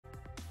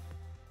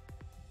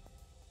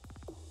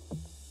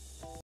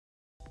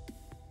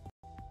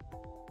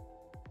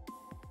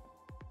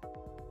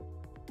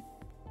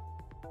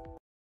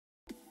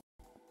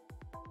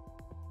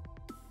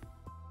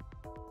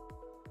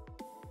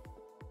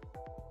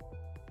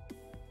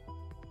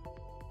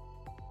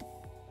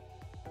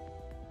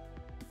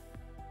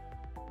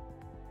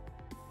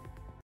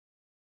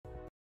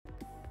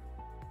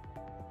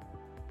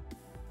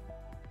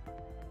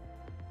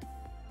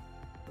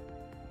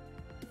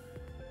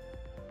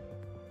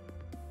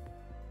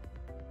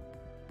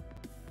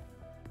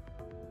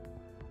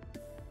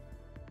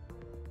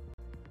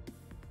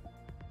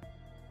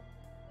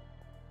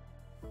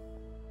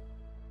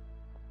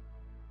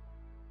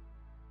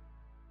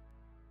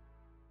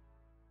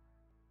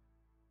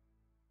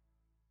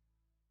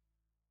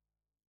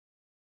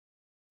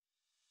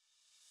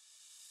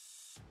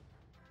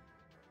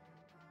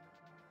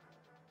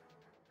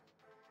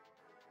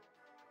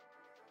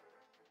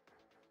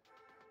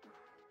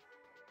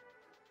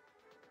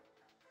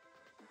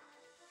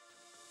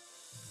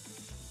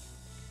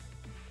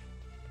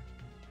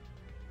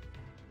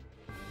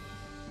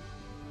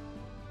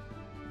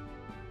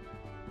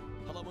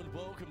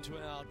welcome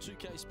to our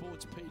 2K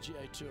Sports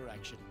PGA Tour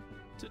action.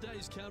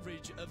 Today's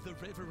coverage of the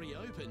Reverie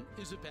Open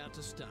is about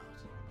to start.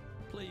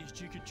 Pleased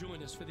you could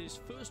join us for this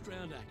first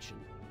round action.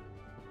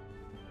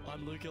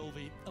 I'm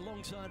Elvy,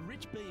 alongside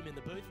Beem in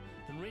the booth.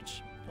 And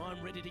Rich,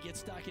 I'm ready to get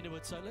stuck into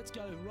it, so let's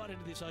go right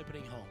into this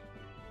opening hole.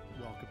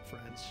 Welcome,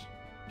 friends,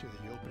 to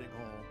the opening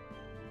hole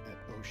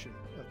at Ocean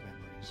of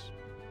Memories.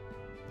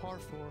 Par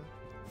 4,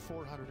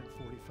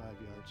 445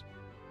 yards,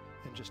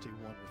 and just a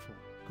wonderful,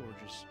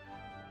 gorgeous,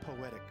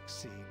 poetic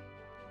scene.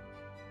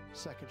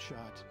 Second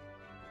shot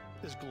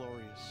is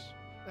glorious,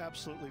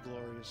 absolutely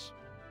glorious.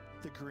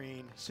 The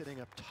green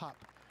sitting up top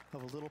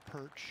of a little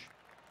perch.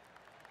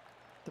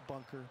 The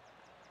bunker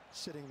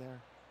sitting there,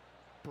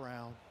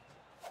 brown.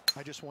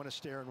 I just want to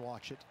stare and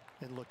watch it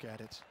and look at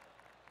it.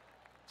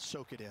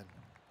 Soak it in.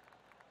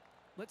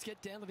 Let's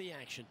get down to the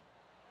action.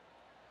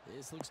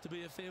 This looks to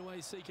be a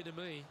fairway seeker to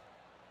me.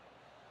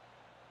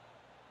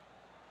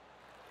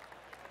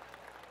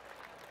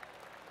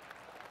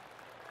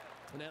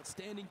 An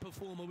outstanding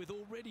performer with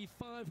already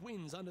 5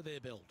 wins under their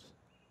belt.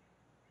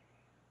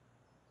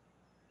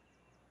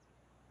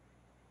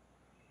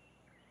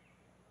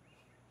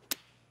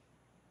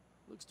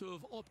 Looks to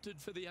have opted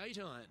for the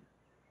 8-iron.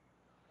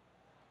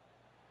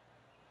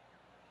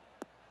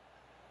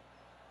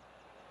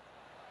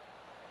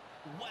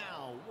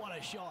 Wow, what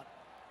a shot.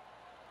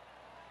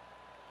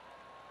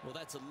 Well,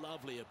 that's a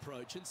lovely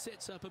approach and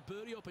sets up a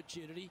birdie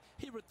opportunity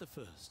here at the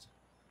first.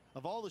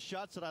 Of all the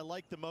shots that I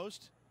like the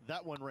most,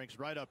 that one ranks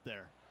right up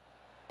there.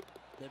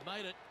 They've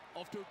made it.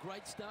 Off to a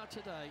great start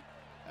today.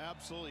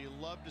 Absolutely.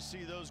 Love to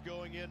see those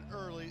going in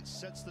early.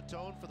 Sets the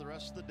tone for the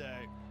rest of the day.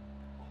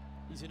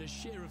 He's in a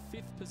share of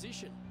 5th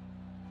position.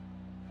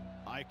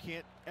 I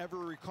can't ever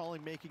recall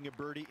him making a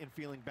birdie and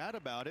feeling bad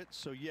about it.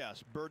 So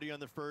yes, birdie on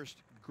the first.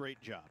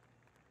 Great job.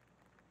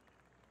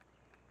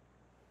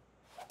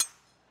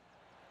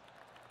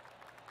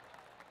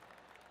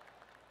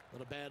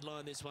 Not a bad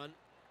line, this one.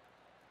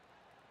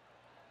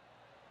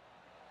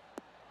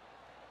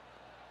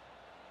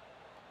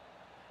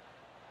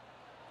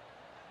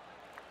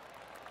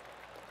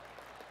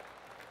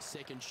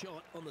 Second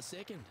shot on the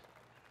second.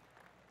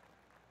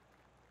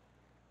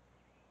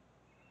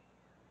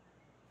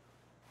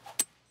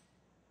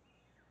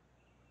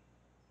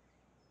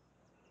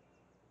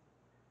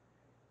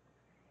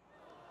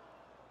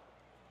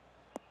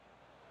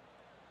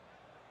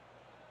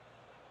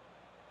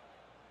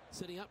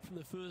 Setting up from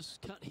the first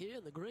cut here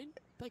in the green.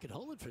 They could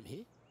hold it from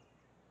here.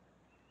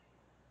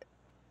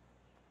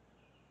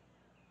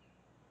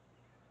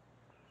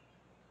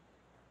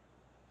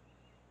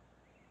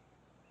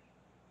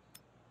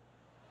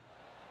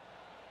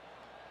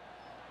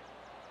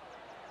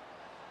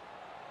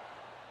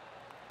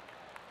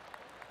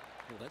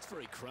 Well, that's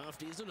very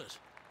crafty, isn't it?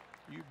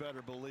 You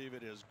better believe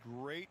it is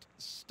great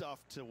stuff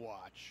to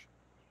watch.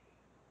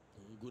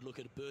 Oh, good look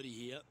at a birdie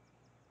here.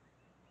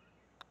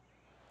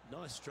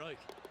 Nice stroke.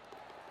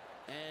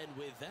 And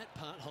with that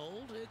putt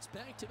hold, it's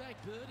back-to-back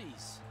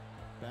birdies.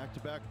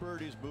 Back-to-back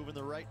birdies, moving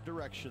the right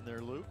direction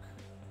there, Luke.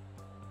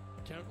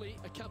 Currently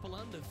a couple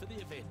under for the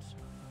event.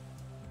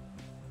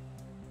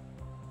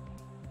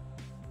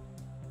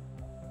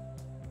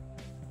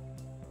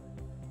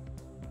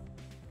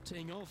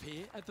 Teeing off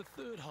here at the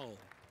 3rd hole.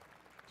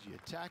 Do you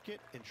attack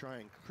it and try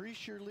and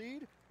increase your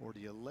lead, or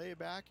do you lay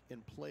back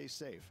and play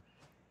safe?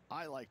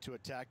 I like to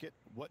attack it.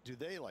 What do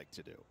they like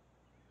to do?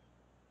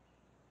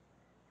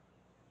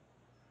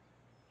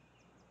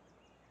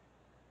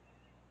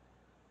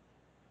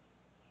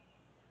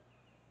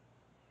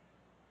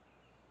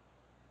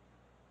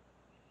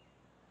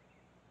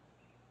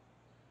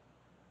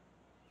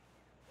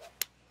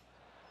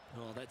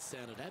 Oh, that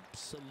sounded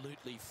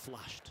absolutely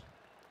flushed.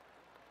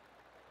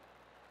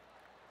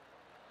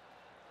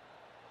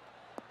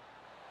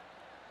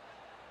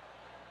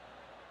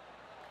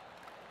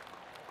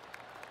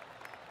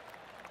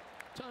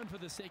 Time for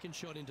the second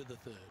shot into the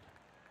 3rd.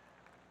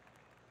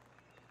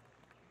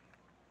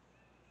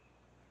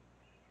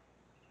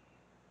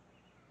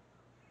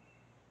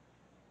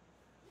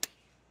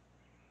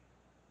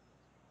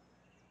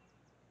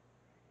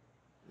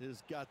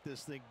 Has got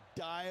this thing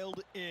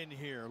dialed in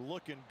here,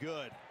 looking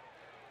good.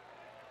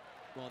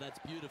 Well, that's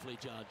beautifully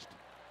judged.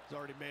 He's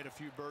already made a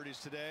few birdies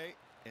today,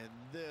 and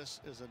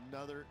this is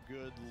another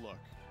good look.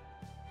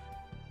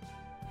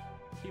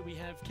 Here we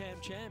have Cam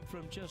Champ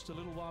from just a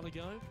little while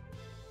ago.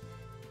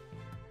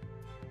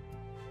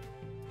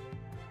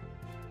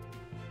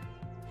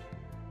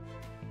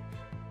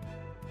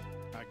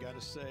 I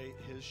gotta say,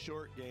 his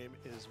short game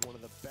is one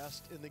of the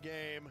best in the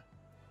game.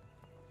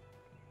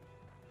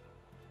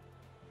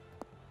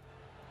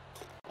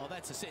 Oh,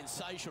 that's a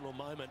sensational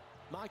moment.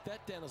 Mark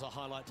that down as a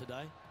highlight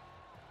today.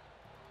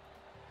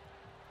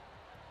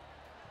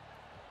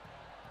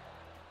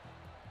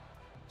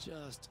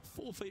 Just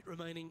 4 feet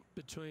remaining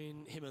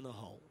between him and the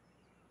hole.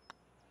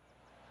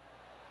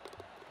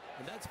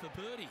 And that's for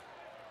birdie.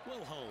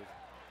 Well holed.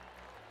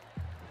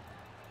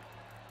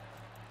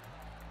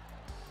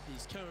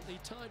 He's currently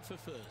tied for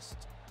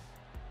first.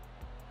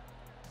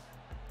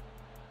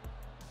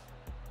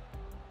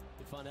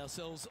 If Find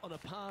ourselves on a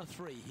par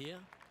 3 here.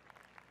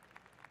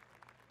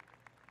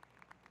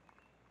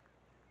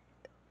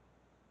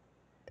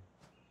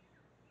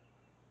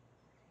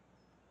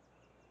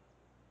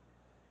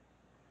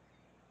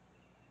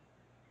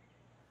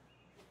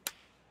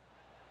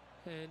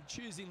 And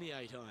choosing the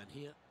 8-iron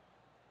here.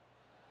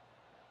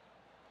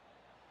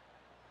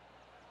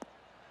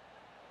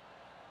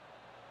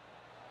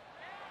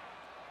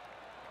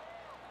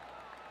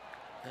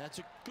 That's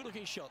a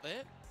good-looking shot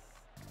there.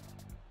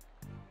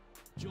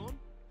 John,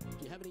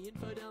 do you have any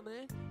info down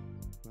there?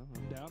 Well,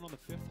 I'm down on the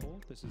 5th hole.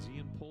 This is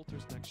Ian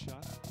Poulter's next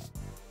shot.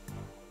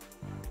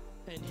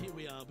 And here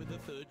we are with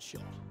the 3rd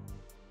shot.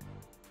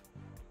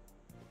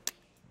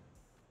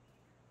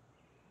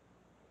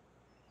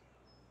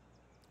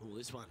 Oh,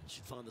 this one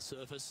should find the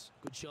surface.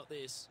 Good shot,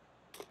 this.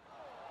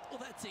 Oh,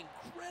 that's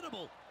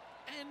incredible.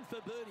 And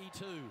for birdie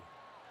too.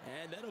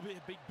 And that'll be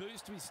a big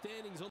boost to his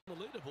standings on the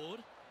leaderboard.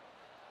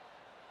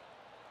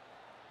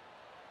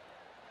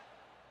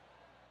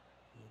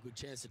 Oh, good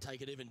chance to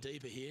take it even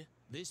deeper here.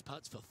 This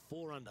putt's for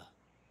 4 under.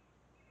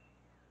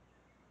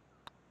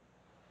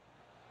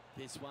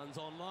 This one's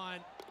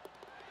online.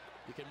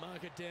 You can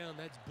mark it down.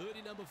 That's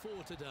birdie number 4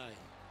 today.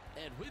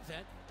 And with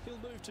that, he'll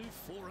move to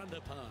 4 under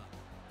par.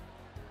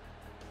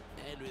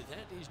 And with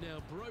that, he's now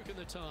broken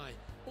the tie,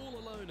 all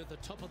alone at the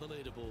top of the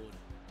leaderboard.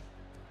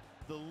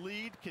 The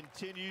lead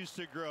continues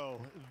to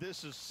grow.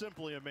 This is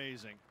simply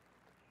amazing.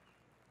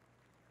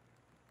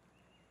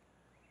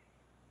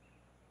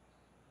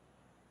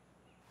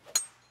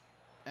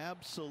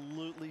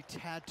 Absolutely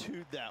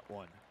tattooed that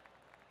one.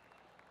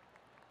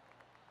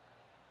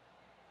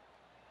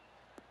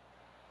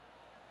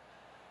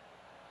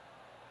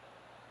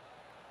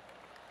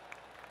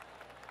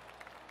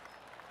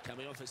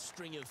 Coming off a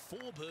string of 4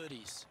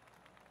 birdies.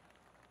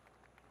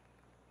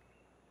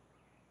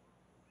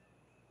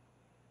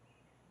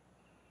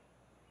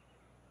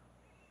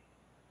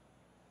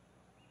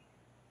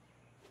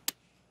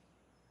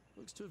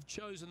 Looks to have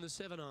chosen the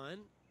 7-iron.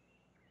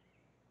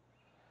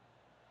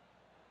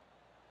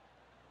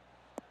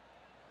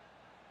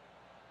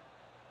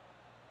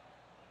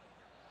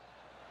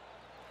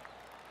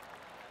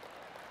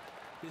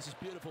 This is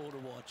beautiful to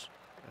watch.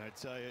 I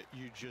tell you,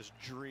 you just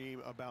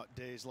dream about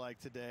days like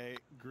today.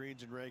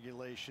 Greens and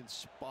regulation,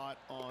 spot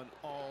on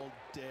all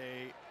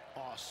day.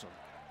 Awesome.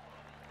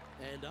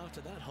 And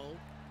after that hole,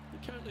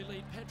 we currently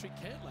lead Patrick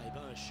Cantlay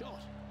by a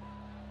shot.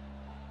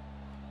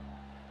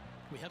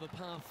 We have a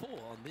par 4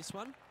 on this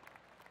one.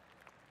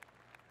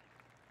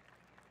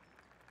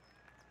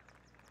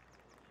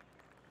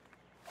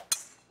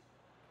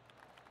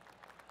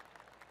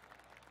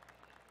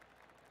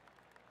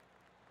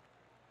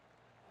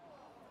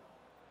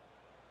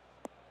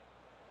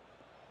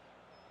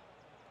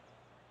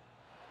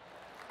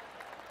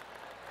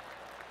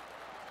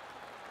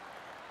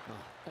 Oh,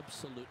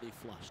 absolutely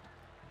flushed.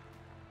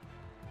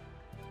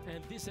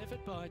 And this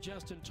effort by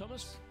Justin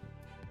Thomas.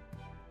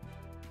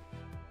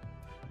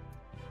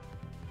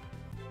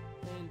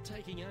 And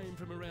taking aim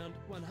from around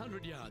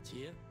 100 yards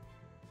here.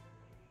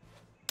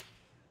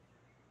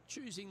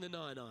 Choosing the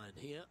 9-iron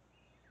here.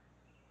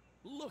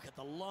 Look at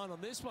the line on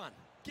this one.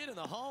 Get in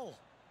the hole.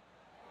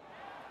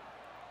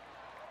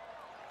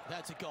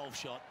 That's a golf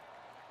shot.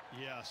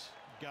 Yes,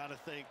 gotta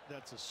think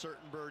that's a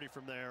certain birdie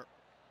from there.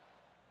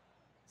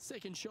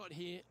 Second shot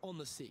here on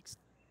the 6th.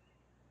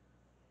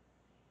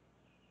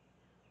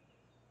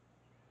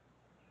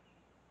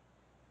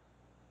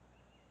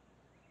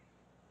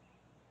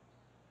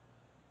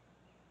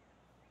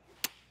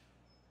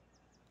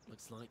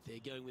 Looks like they're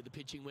going with the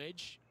pitching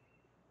wedge.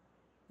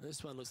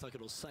 This one looks like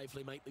it'll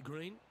safely make the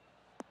green.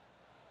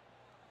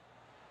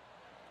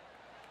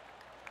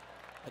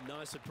 A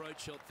nice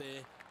approach shot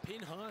there.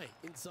 Pin high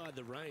inside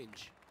the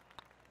range.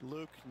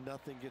 Luke,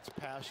 nothing gets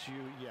past you.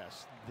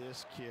 Yes,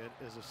 this kid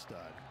is a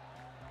stud.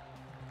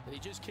 And he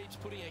just keeps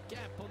putting a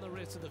gap on the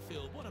rest of the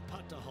field. What a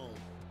putt to hole.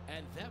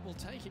 And that will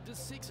take him to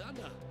 6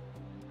 under.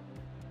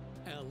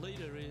 Our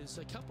leader is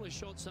a couple of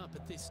shots up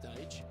at this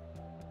stage.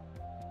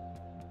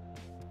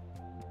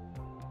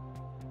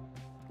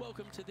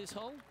 Welcome to this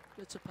hole.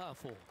 It's a par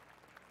 4.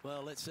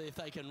 Well, let's see if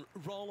they can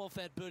roll off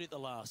that birdie at the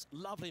last.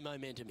 Lovely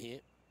momentum here.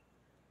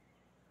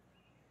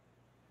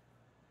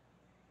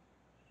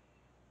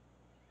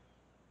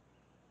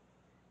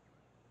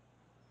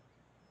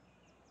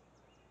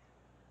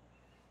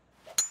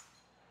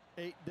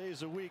 Eight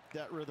days a week,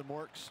 that rhythm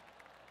works.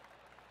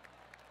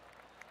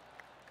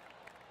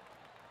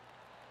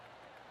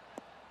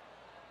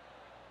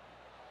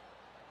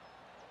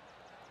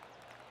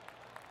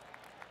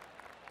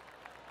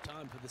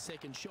 Time for the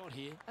second shot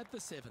here at the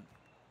 7th.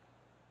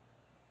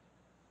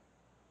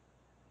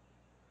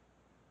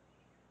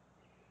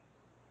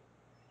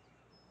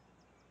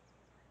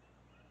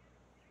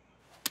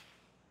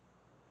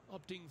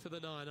 Opting for the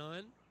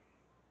 9-iron.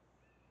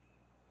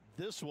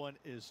 This one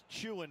is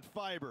chewing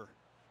fiber.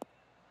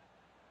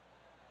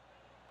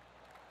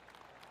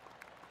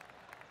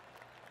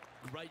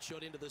 Great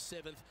shot into the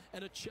 7th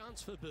and a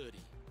chance for birdie.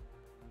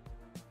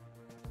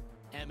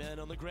 Our man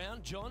on the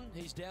ground, John,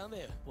 he's down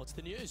there. What's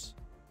the news?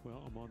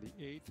 Well, I'm on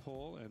the 8th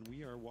hole, and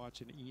we are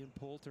watching Ian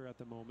Poulter at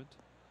the moment.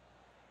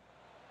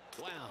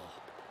 Wow.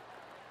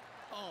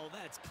 Oh,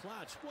 that's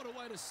clutch. What a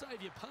way to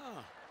save your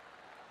par.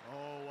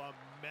 Oh, a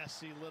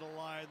messy little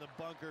lie in the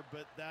bunker,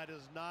 but that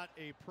is not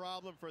a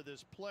problem for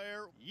this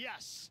player.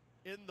 Yes,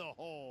 in the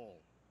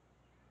hole.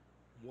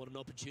 What an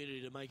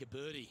opportunity to make a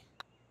birdie.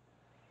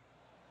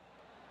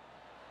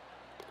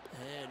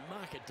 And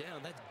mark it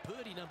down. That's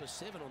birdie number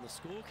 7 on the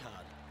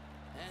scorecard.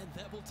 And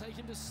that will take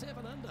him to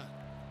 7 under.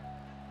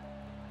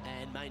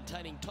 And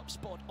maintaining top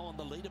spot on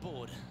the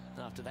leaderboard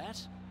after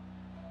that.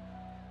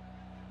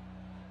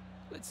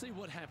 Let's see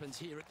what happens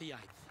here at the 8th.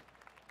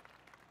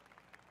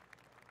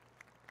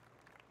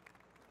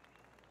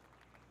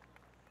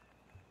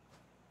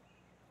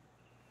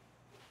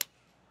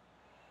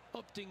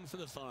 Opting for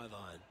the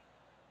 5-iron.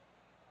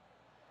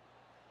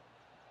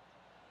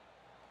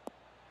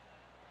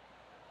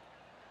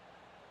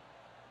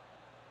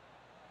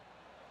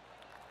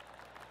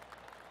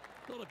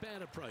 Not a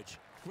bad approach.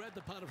 Grab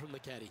the putter from the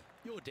caddy.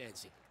 You're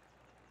dancing.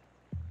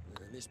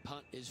 And this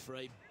putt is for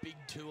a big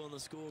 2 on the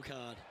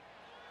scorecard.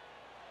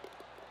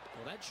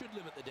 Well, that should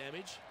limit the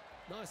damage.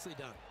 Nicely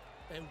done.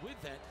 And with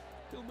that,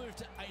 he'll move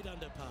to 8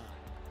 under par.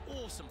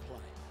 Awesome play.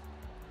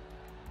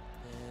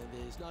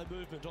 And there's no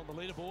movement on the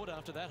leaderboard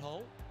after that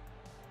hole.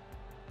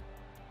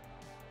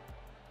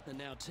 And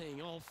now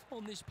teeing off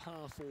on this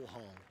par 4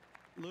 hole.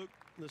 Luke,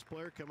 this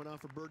player coming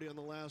off a birdie on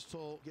the last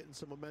hole, getting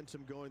some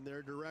momentum going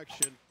their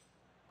direction.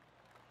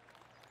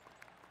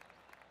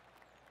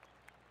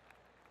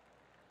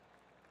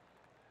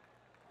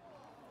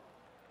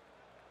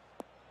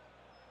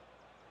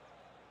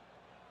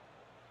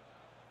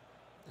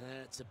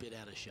 That's a bit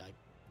out of shape.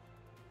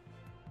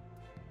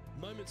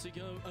 Moments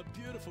ago, a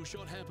beautiful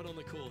shot happened on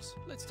the course.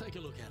 Let's take a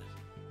look at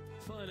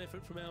it. Fine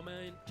effort from our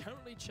man,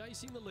 currently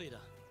chasing the leader.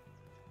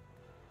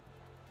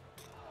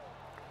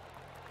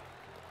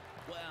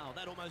 Wow,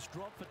 that almost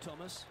dropped for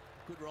Thomas.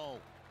 Good roll.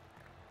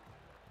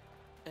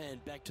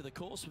 And back to the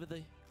course with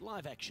the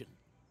live action.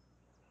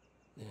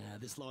 Yeah,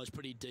 this lies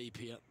pretty deep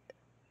here.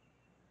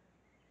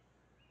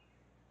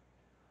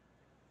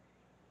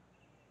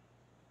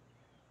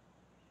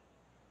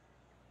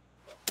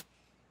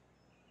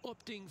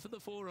 Opting for the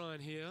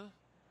 4-iron here.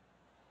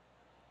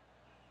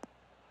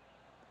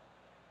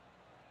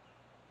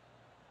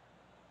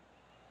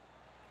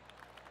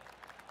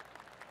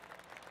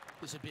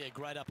 This would be a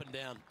great up and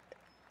down.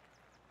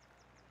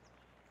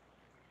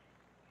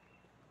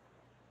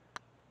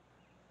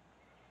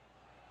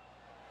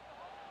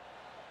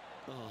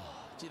 Oh,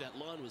 gee, that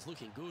line was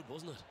looking good,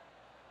 wasn't it?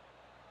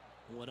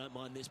 Oh, I don't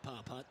mind this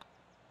par putt.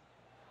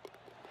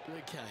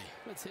 Okay,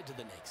 let's head to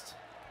the next.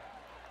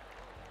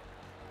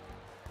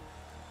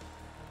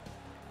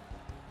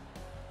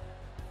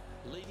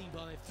 Leading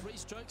by 3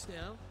 strokes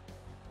now.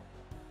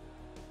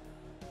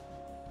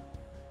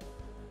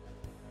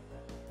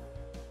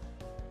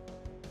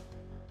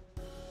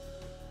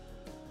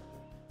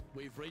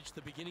 We've reached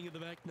the beginning of the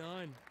back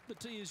 9. The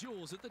tee is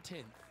yours at the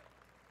 10th.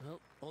 Well,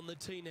 on the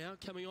tee now,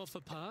 coming off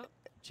for par.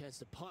 Chance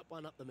to pipe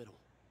one up the middle.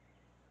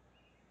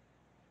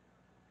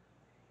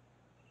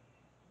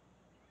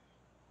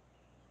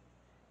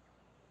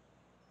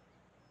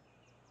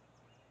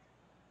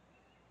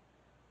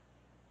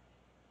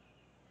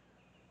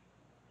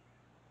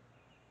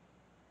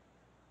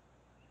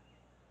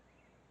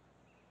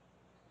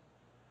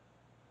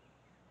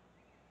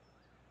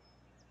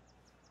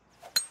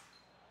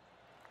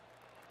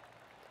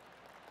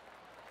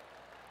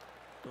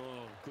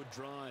 Oh, good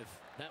drive.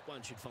 That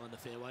one should find the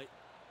fairway.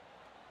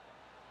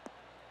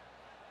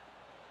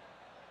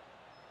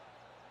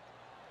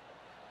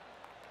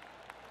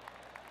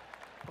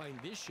 Playing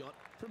this shot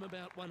from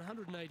about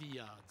 180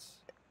 yards.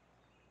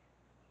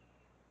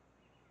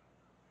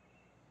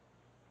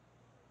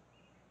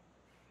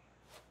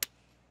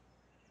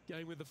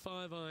 Going with the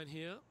 5-iron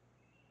here.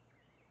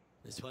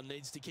 This one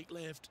needs to kick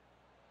left.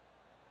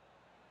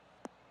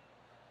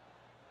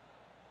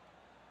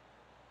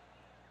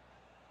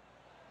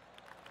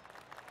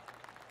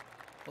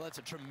 Well, that's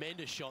a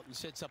tremendous shot and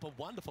sets up a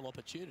wonderful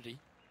opportunity.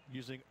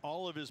 Using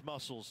all of his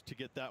muscles to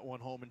get that one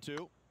home in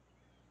 2.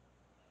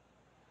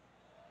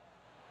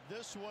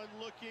 This one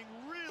looking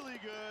really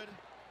good.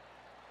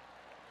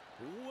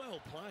 Well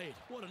played.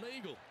 What an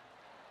eagle.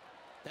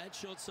 That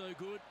shot's so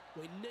good,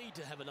 we need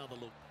to have another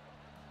look.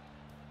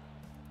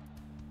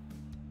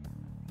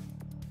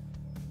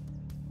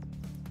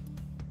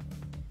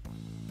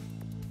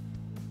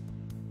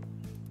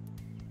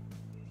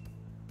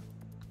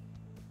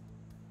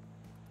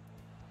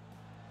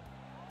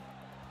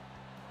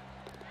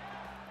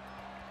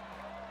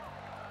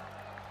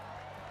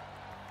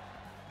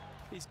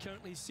 He's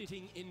currently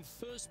sitting in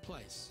first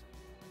place.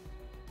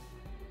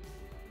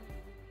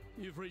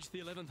 You've reached the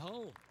 11th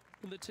hole,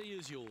 and the tee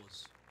is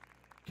yours.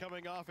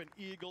 Coming off an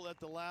eagle at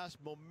the last,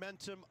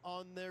 momentum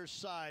on their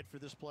side for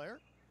this player.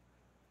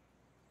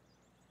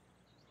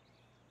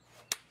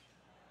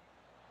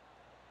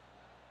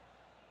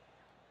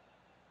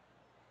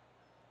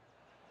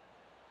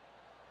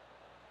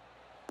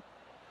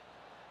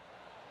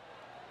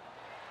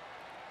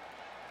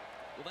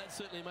 Well, that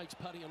certainly makes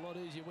putting a lot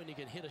easier when you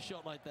can hit a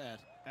shot like that.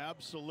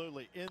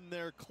 Absolutely. In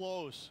there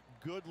close.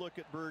 Good look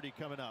at birdie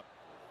coming up.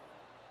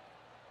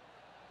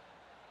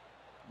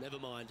 Never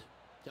mind.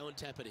 Go and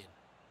tap it in.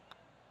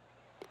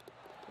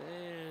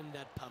 And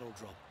that puddle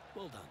drop.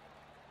 Well done.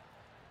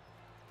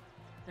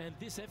 And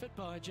this effort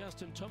by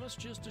Justin Thomas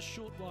just a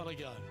short while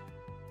ago.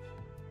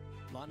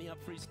 Lining up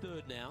for his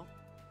third now.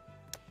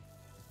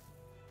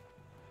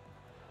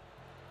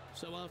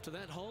 So after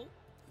that hole,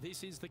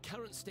 this is the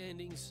current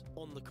standings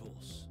on the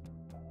course.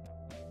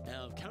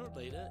 Our current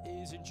leader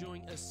is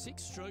enjoying a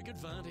 6-stroke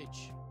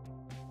advantage.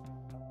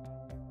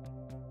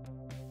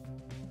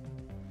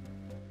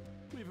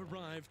 We've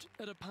arrived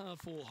at a par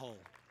 4 hole.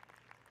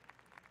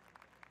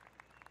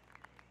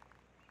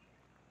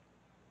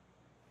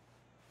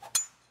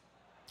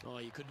 Oh,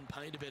 you couldn't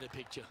paint a better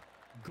picture.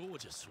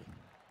 Gorgeous swing.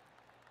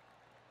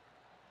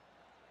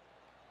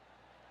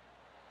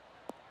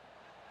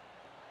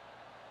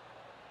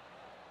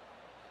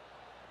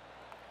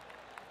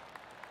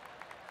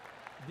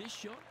 This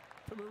shot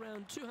from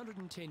around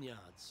 210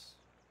 yards.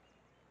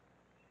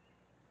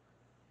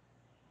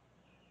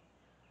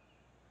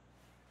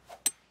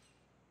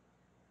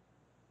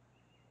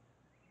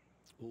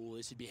 Oh,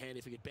 this would be handy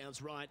if it could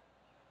bounce right.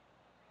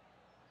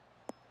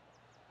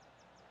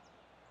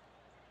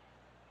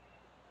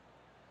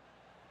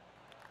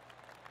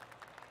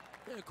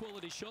 Yeah, a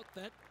quality shot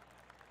that.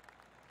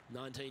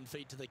 19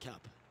 feet to the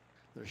cup.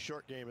 Their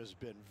short game has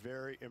been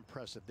very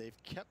impressive.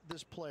 They've kept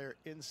this player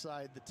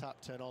inside the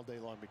top 10 all day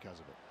long because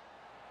of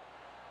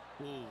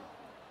it. Ooh.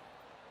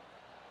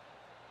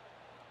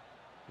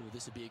 Oh,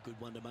 this would be a good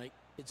one to make.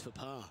 It's for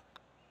par.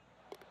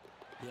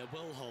 Yeah,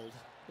 well hold.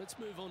 Let's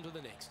move on to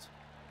the next.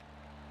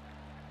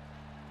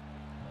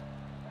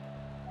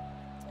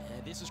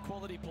 And this is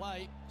quality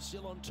play,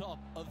 still on top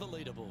of the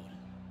leaderboard.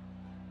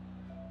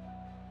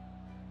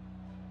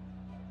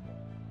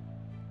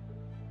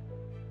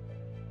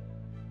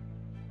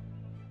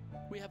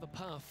 We have a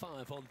par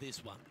 5 on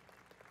this one.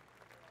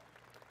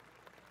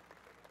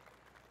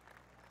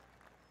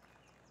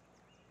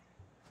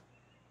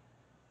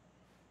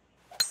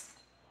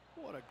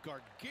 What a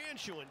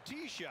gargantuan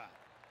tee shot.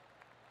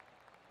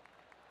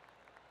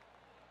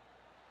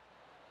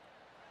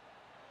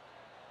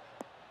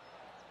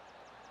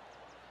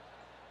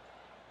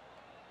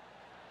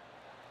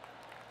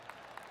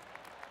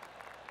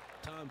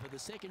 Time for the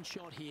second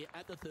shot here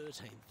at the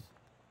 13th.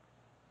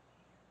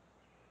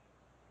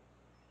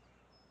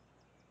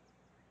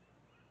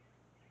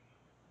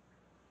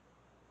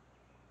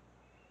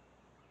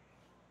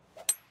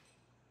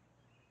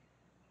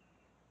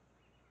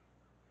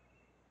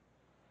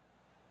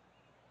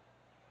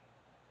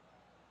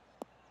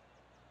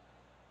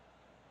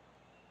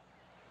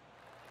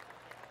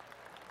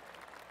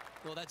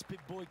 Well, that's big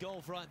boy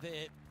golf right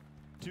there.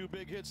 2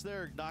 big hits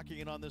there, knocking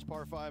it on this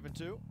par 5 and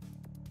 2.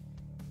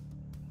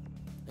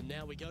 And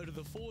now we go to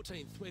the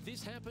 14th, where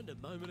this happened a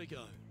moment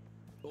ago.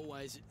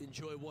 Always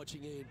enjoy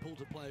watching Ian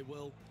Poulter play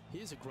well.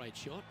 Here's a great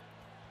shot.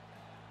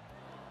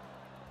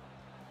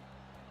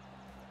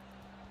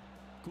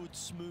 Good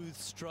smooth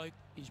stroke.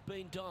 He's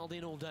been dialed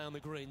in all day on the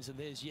greens, and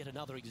there's yet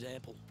another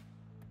example.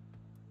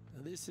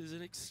 Now this is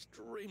an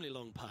extremely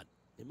long putt.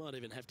 You might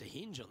even have to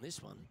hinge on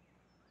this one.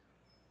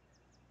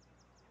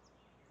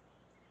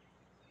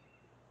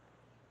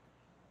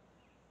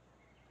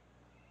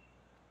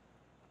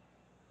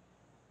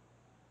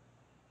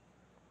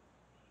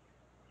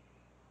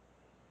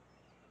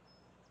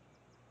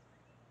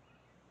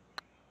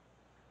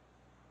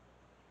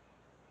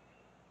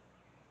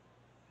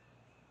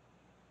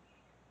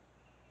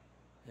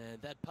 And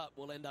that putt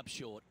will end up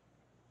short.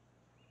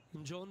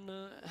 And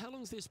John, how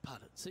long's this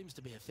putt? It seems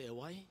to be a fair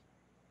way.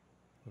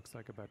 Looks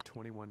like about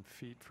 21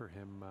 feet for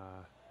him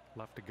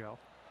left to go.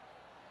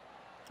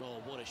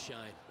 Oh, what a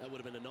shame. That would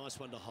have been a nice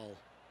one to hole.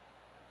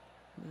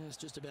 It's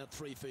just about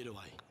 3 feet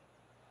away.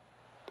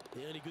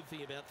 The only good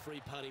thing about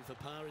free putting for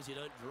par is you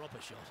don't drop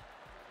a shot.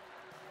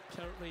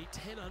 Currently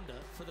 10 under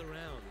for the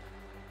round.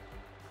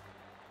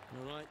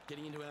 All right,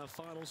 getting into our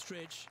final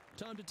stretch.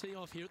 Time to tee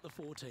off here at the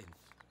 14th.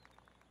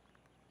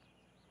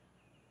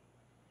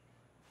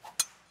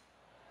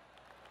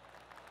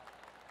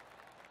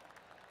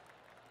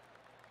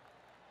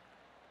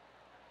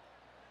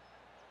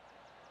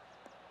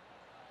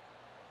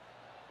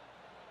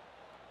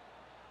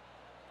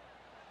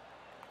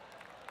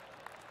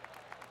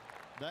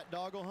 That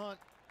dog will hunt.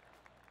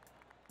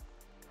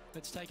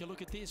 Let's take a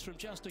look at this from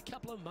just a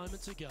couple of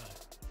moments ago.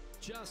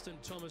 Justin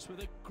Thomas with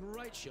a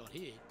great shot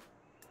here.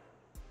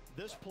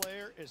 This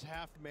player is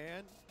half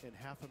man and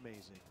half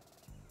amazing.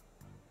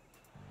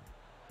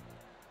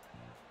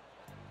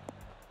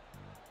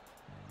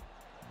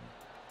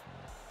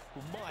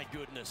 Well, my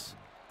goodness.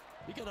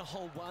 You're going to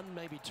hold one,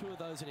 maybe 2 of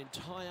those an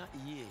entire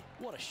year.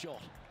 What a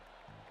shot.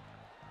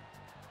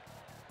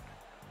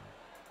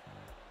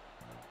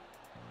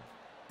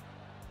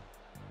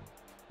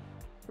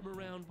 From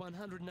around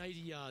 180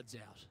 yards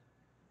out.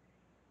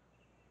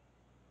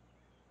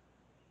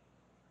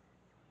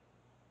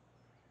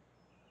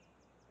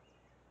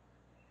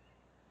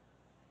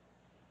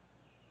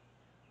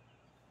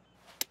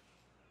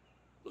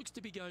 Looks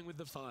to be going with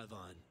the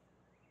 5-iron.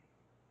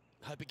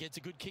 Hope it gets a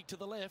good kick to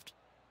the left.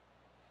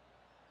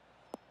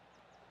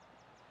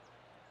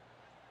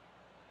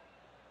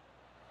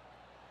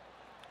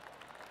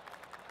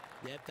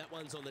 Yep, that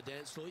one's on the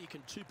dance floor. You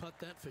can two-putt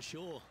that for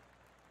sure.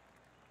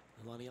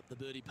 Lining up the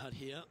birdie putt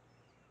here.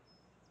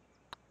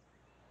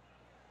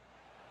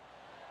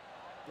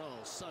 Oh,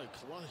 so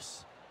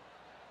close.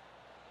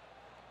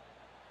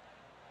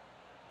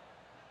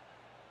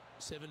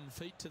 7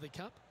 feet to the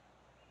cup.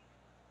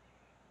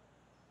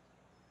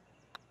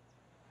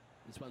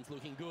 This one's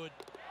looking good.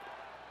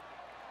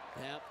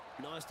 Yep,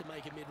 nice to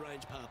make a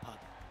mid-range par putt.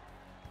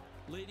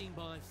 Leading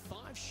by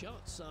 5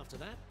 shots after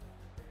that.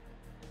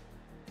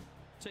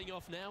 Teeing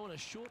off now on a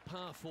short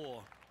par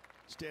 4.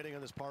 Standing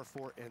on this par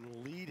 4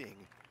 and leading.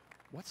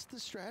 What's the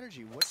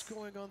strategy? What's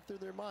going on through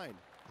their mind?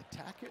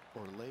 Attack it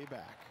or lay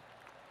back?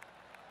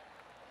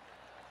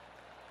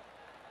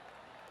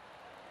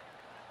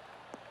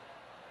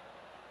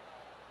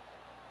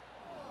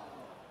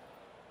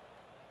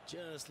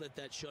 Just let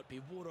that shot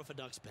be water off a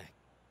duck's back.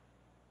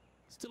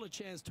 Still a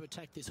chance to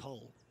attack this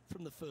hole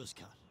from the first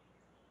cut.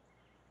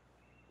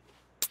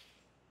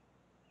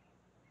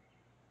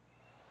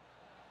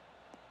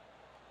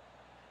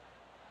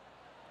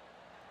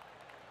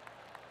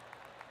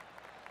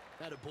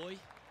 Atta boy,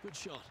 good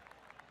shot.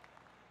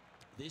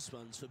 This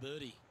one's for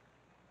birdie.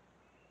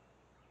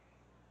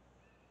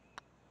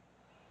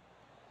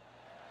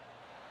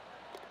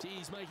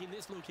 He's making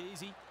this look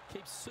easy.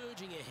 Keeps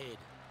surging ahead.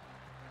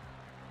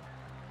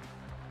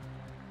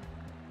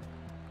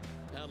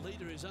 Our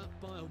leader is up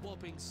by a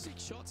whopping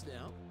 6 shots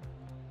now.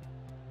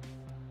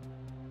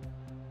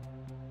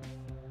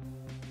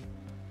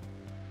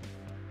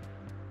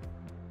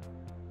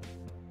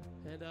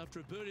 And after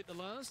a birdie at the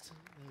last,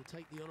 they'll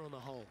take the honour on the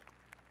hole.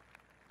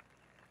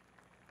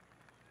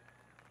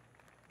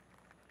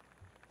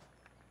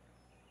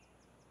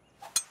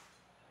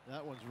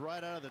 That one's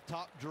right out of the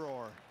top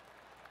drawer.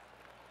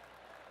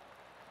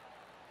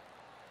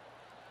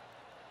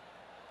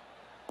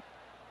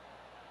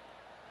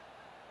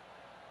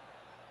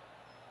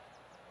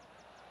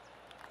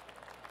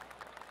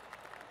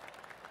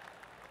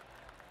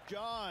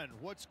 John,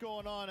 what's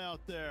going on out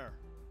there?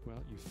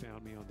 Well, you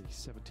found me on the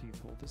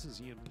 17th hole. This is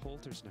Ian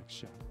Poulter's next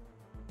shot.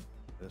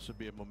 This would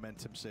be a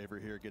momentum saver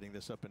here, getting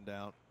this up and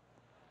down.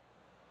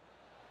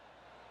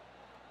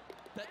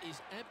 That is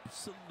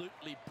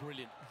absolutely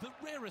brilliant. The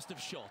rarest of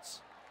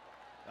shots.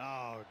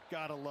 Oh,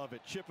 gotta love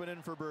it. Chipping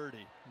in for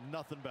birdie.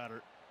 Nothing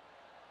better.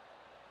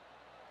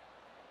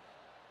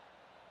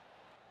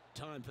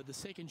 Time for the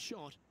second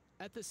shot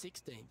at the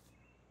 16th.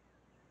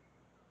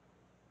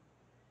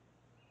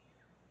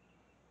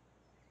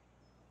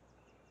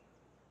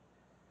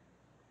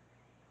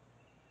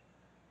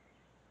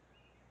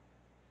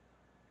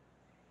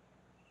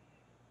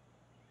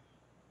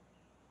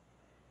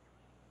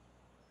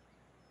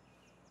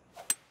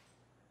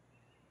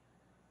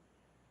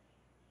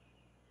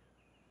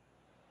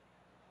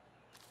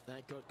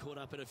 That got caught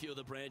up in a few of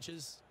the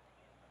branches.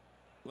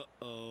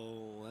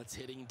 Uh-oh, that's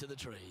heading into the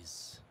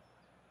trees.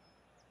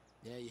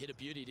 Yeah, you hit a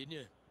beauty, didn't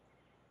you?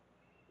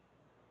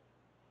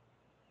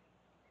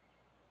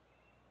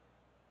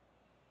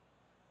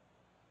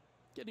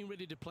 Getting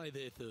ready to play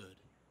their third.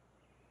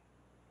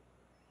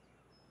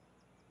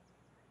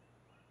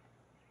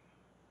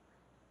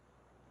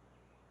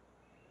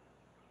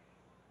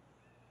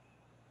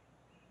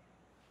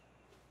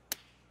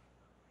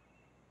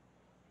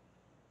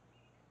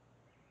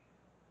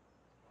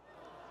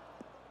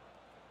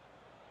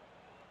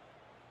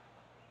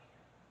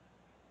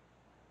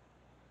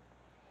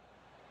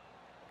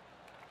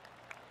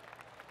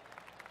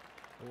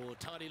 Oh,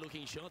 tidy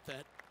looking shot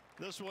that.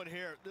 This one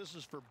here, this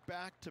is for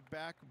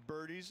back-to-back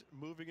birdies,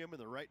 moving him in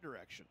the right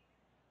direction.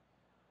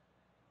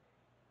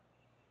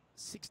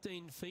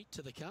 16 feet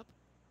to the cup.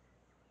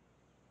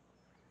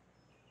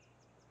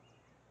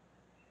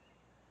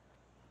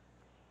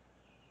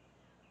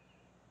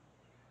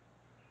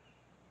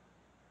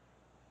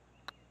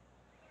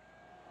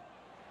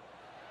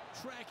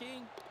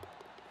 Tracking.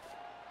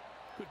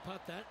 Good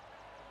putt that.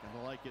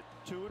 Gonna like it.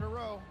 2 in a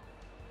row.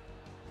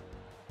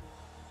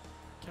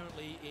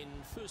 Currently in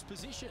first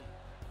position.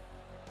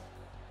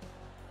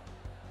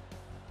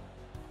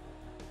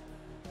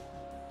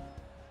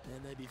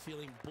 And they'd be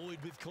feeling buoyed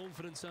with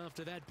confidence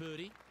after that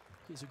birdie.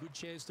 Here's a good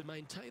chance to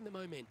maintain the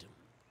momentum.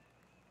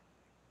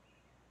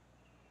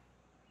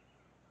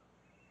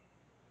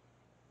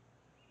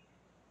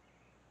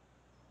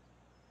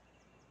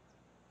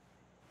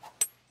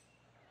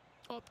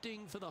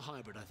 Opting for the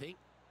hybrid, I think.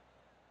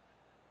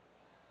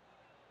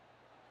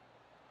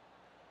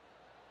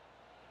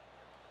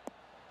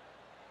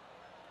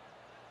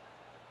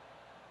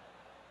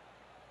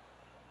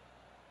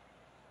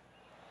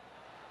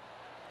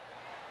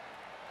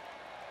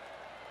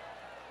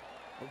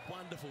 A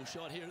wonderful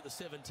shot here at the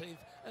 17th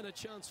and a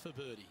chance for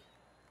birdie.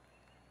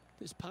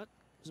 This putt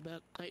is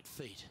about 8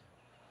 feet.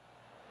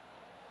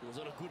 It was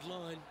on a good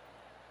line.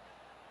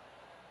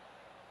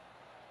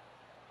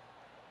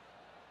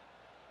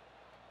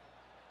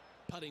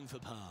 Putting for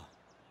par.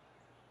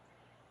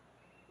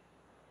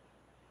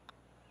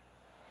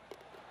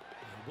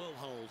 Well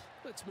hold.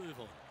 Let's move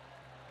on.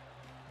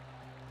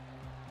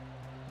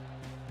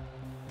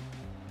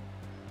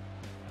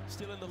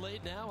 Still in the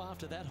lead now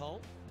after that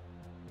hole.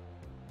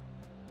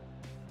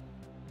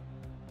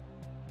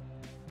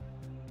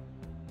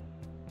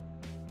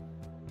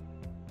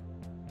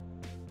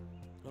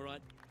 All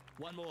right,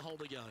 one more hole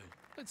to go.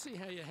 Let's see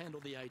how you handle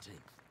the 18th.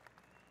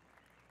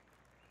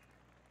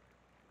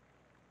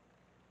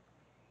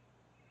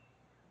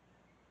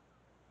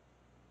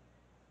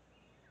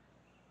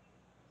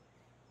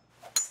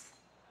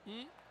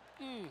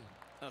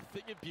 A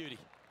thing of beauty.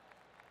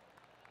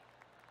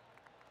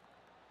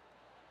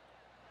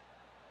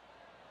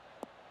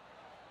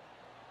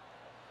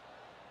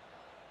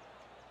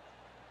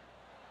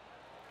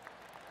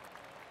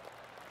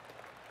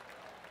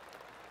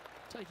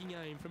 Taking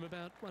aim from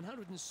about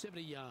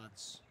 170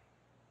 yards.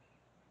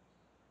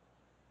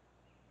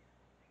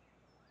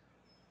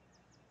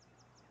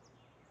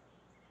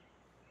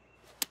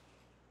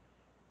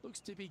 Looks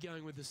to be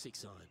going with the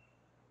 6-iron.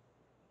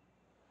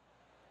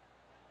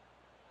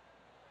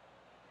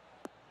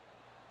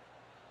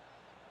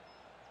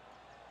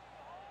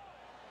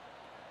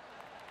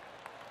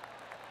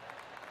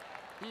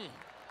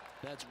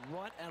 That's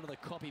right out of the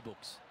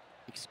copybooks.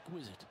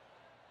 Exquisite.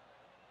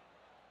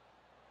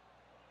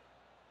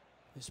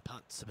 This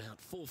putt's about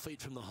 4 feet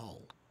from the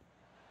hole.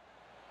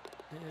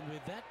 And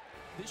with that,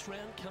 this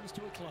round comes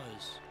to a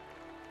close.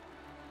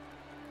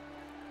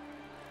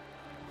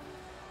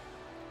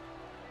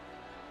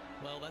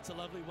 Well, that's a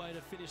lovely way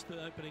to finish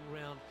the opening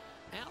round.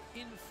 Out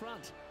in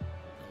front,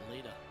 the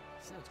leader.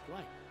 Sounds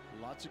great.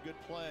 Lots of good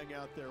playing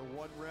out there.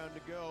 One round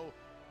to go.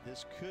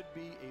 This could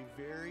be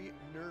a very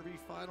nervy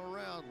final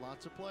round.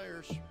 Lots of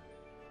players.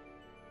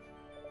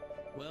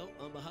 Well,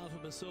 on behalf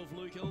of myself,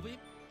 Luke Elvy,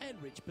 and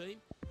Rich Beem,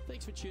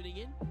 thanks for tuning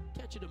in.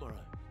 Catch you tomorrow.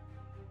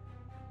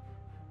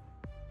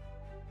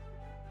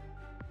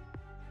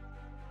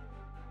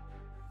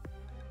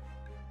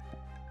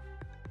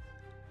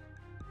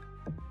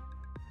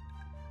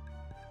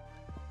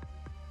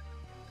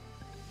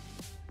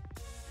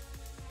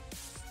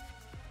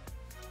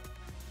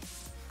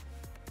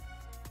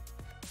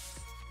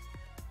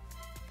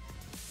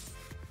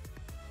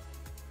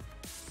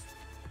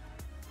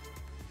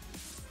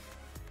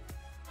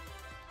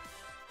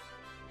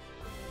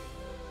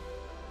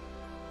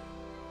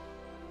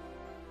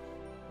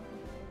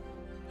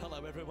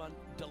 Hello everyone,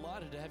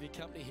 delighted to have your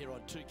company here on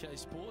 2K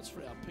Sports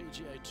for our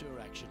PGA Tour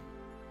action.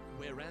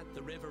 We're at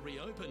the Reverie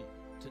Open.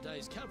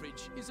 Today's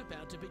coverage is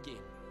about to begin.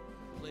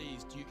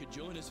 Pleased you could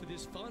join us for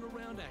this final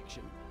round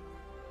action.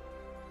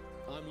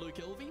 I'm Luke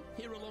Elvy,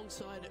 here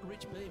alongside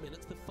Rich Beem, and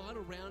it's the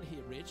final round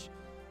here, Rich.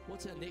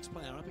 What's our next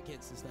player up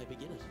against as they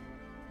begin it?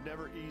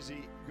 Never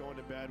easy going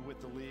to bed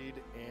with the lead,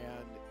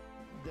 and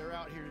they're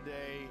out here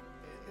today.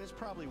 It's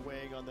probably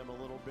weighing on them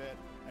a little bit.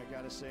 I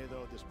got to say,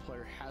 though, this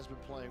player has been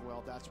playing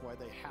well. That's why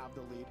they have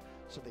the lead.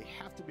 So they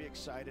have to be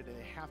excited, and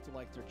they have to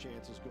like their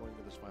chances going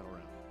to this final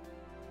round.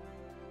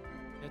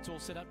 It's all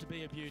set up to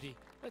be a beauty.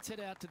 Let's head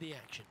out to the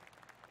action.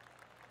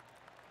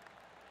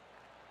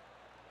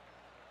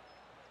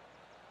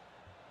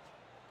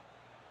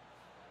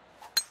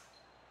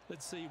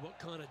 Let's see what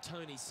kind of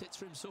tone he sets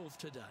for himself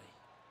today.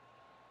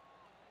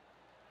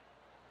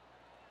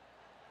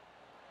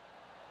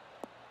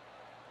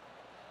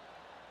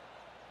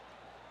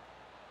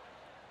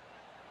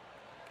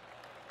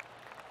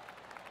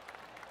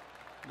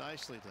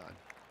 Nicely done.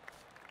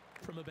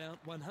 From about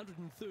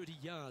 130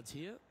 yards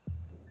here.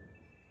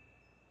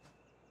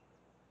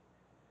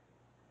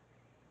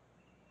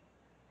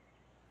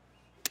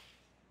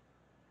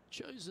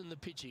 Chosen the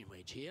pitching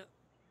wedge here.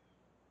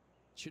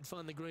 Should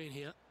find the green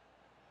here.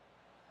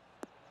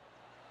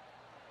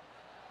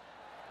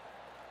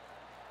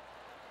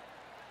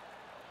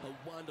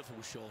 A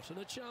wonderful shot and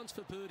a chance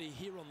for birdie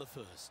here on the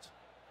first.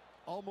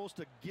 Almost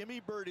a gimme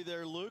birdie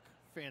there, Luke.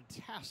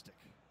 Fantastic.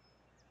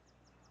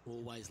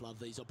 Always love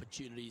these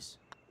opportunities,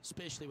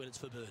 especially when it's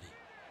for birdie.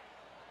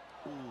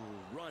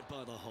 Ooh, right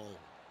by the hole.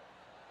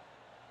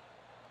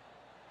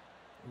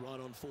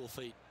 Right on 4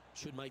 feet.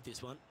 Should make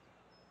this one.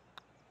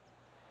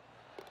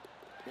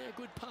 Yeah,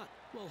 good putt.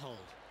 Well hold.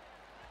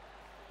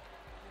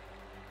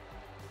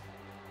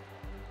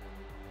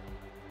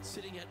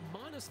 Sitting at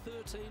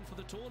 -13 for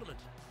the tournament.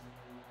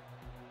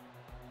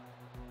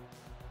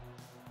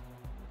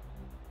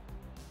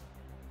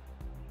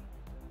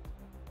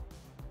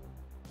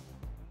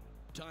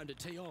 Time to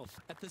tee off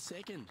at the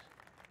second.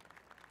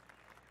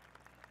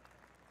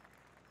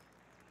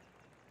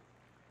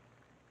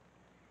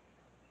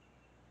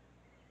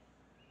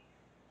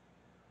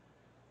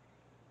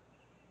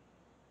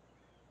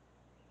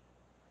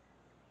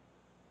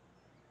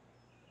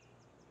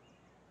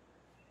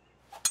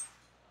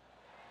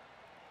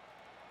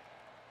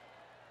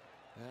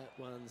 That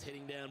one's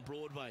heading down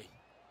Broadway.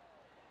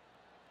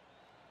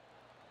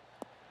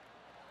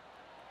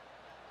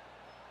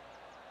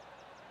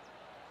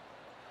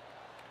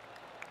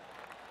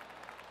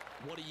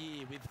 What a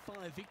year with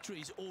 5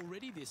 victories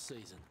already this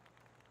season.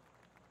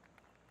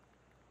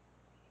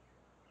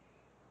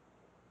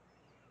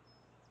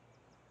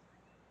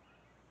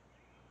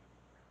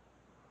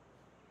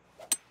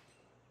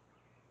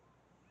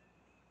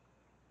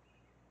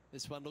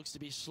 This one looks to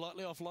be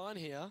slightly offline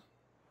here.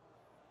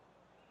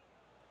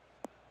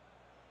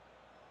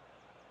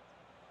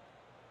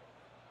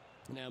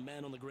 Now,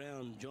 man on the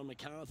ground, John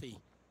McCarthy.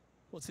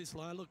 What's this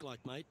line look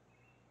like, mate?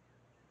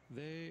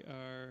 They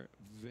are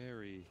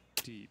very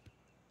deep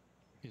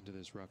into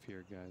this rough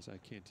here, guys. I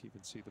can't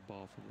even see the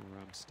ball from where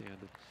I'm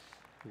standing.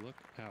 Look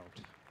out.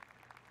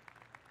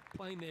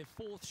 Playing their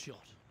fourth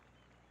shot.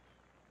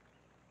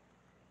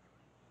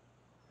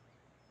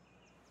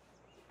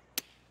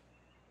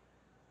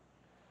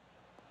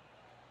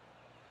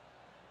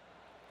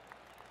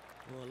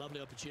 Well, a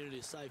lovely opportunity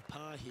to save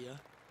par here.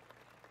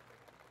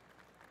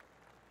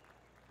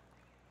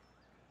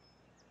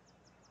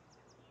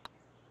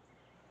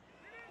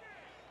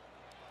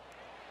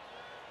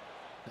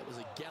 That was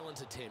a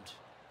gallant attempt.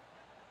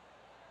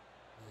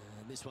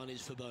 And this one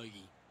is for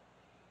bogey.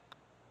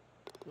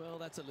 Well,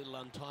 that's a little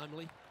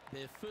untimely.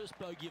 Their first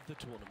bogey of the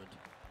tournament.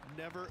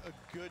 Never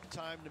a good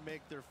time to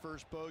make their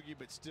first bogey,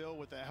 but still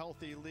with a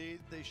healthy lead,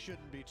 they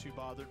shouldn't be too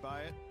bothered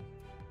by it.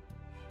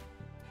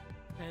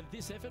 And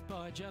this effort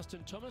by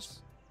Justin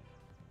Thomas.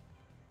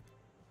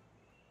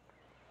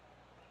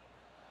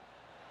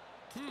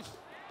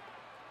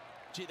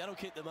 Gee, that'll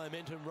keep the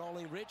momentum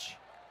rolling, Rich.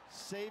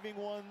 Saving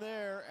one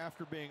there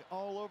after being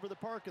all over the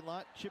parking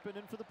lot, chipping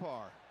in for the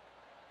par.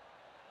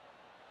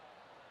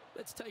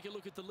 Let's take a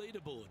look at the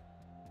leaderboard.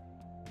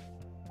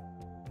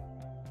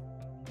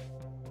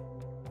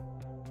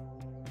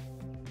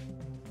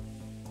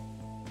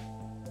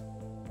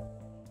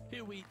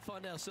 Here we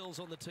find ourselves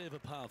on the tee of a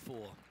par 4.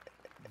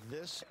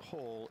 This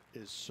hole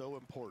is so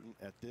important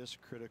at this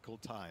critical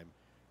time.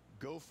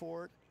 Go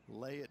for it,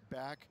 lay it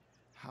back.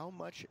 How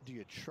much do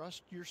you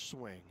trust your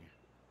swing?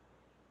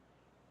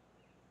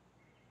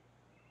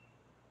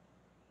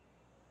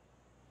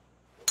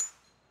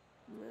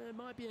 It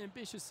might be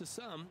ambitious to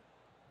some,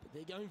 but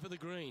they're going for the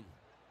green.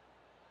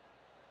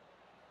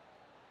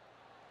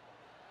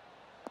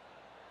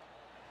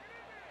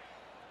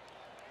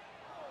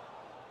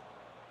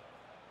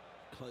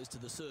 Close to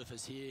the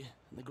surface here,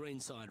 and the green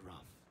side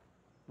rough.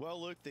 Well,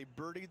 look, they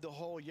birdied the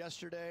hole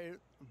yesterday.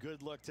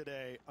 Good luck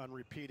today on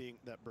repeating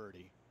that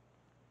birdie.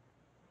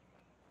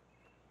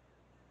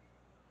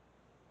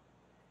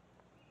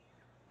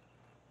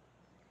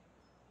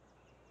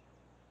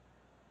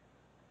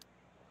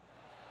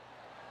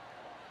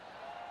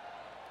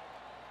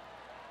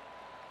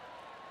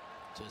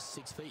 Just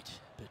 6 feet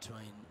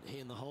between he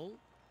and the hole.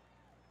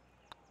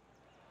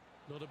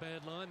 Not a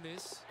bad line,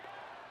 this.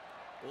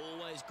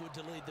 Always good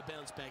to lead the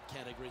bounce back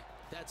category.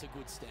 That's a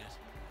good stat.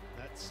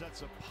 That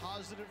sets a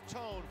positive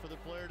tone for the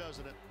player,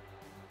 doesn't it?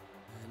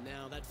 And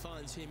now that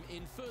finds him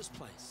in first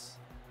place.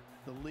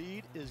 The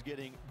lead is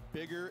getting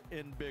bigger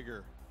and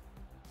bigger.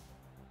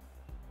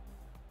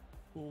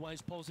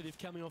 Always positive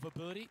coming off a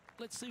birdie.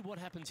 Let's see what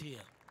happens here.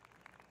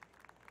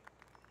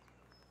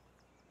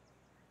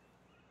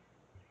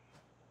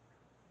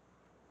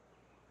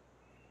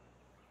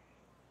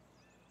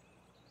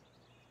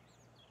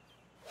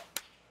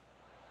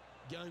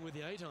 Going with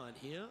the 8-iron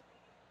here.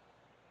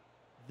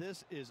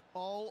 This is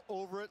all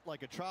over it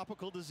like a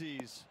tropical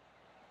disease.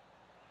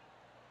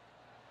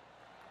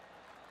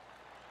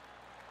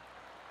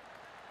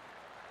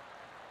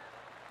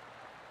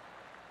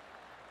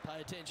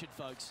 Pay attention,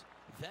 folks.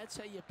 That's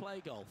how you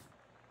play golf.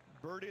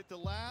 Birdie at the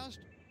last.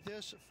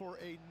 This for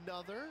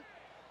another.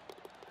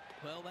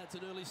 Well, that's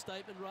an early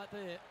statement right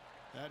there.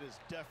 That is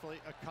definitely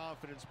a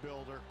confidence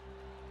builder.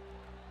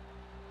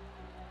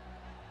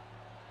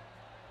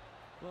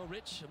 Well,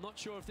 Rich, I'm not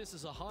sure if this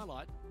is a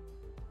highlight.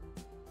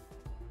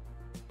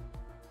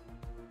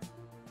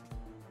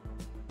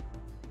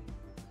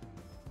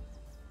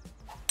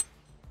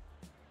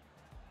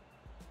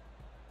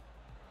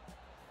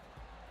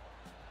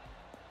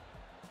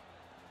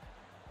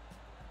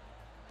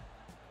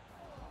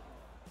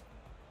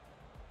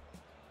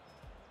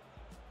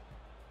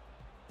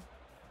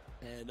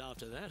 And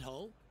after that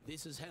hole,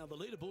 this is how the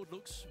leaderboard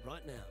looks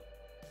right now.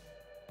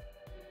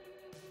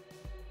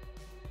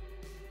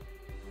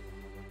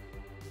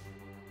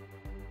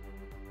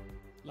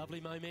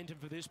 Lovely momentum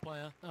for this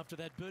player after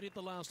that birdie at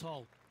the last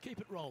hole. Keep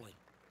it rolling.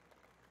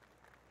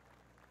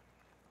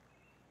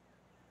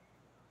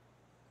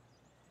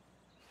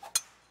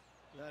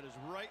 That is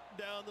right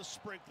down the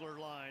sprinkler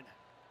line.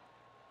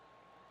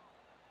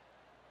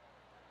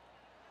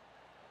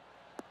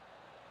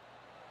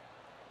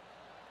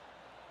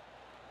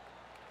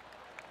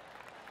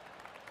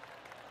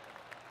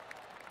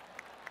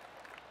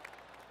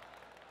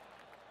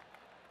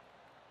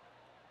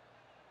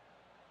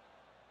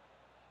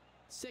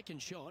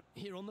 Second shot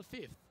here on the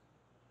 5th.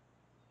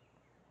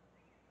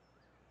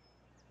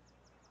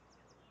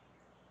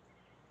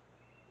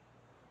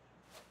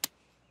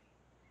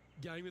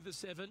 Going with the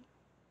 7.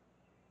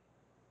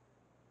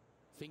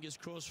 Fingers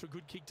crossed for a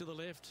good kick to the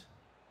left.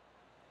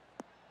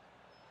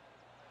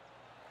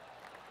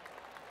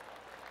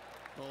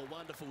 Oh,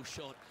 wonderful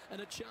shot.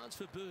 And a chance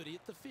for birdie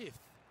at the 5th.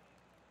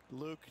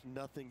 Luke,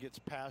 nothing gets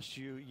past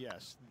you.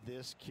 Yes,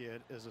 this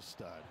kid is a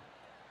stud.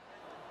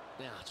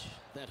 Ouch,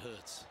 that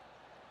hurts.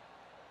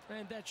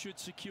 And that should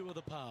secure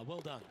the par.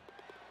 Well done.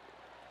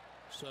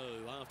 So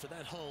after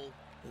that hole,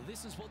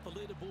 this is what the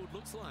leaderboard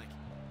looks like.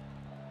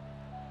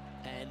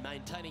 And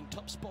maintaining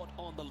top spot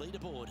on the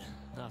leaderboard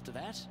after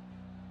that.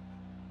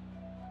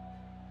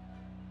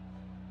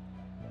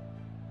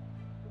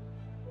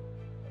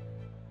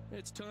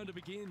 It's time to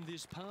begin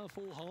this par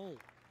 4 hole.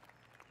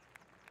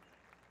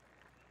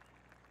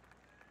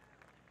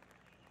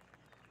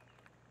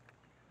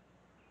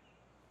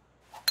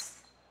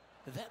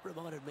 That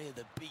reminded me of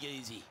the Big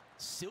Easy.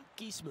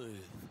 Silky smooth.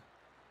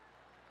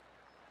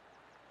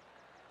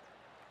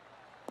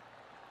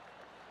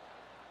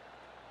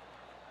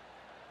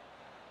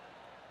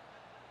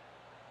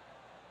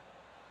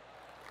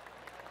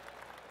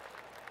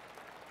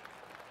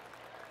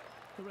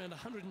 Around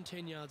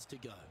 110 yards to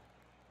go.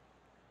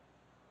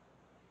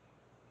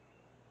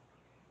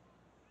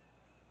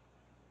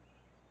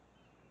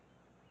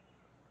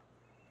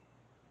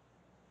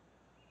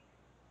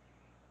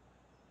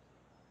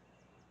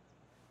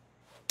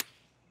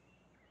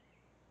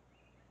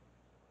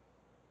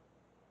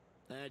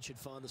 That should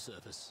find the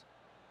surface.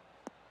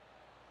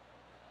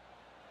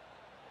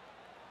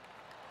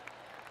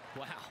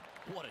 Wow,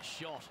 what a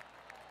shot.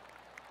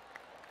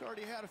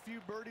 Already had a few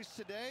birdies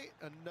today.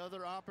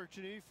 Another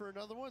opportunity for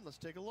another one. Let's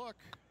take a look.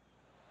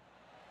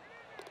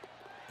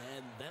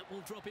 And that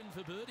will drop in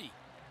for birdie.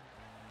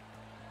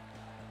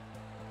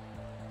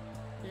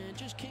 And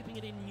just keeping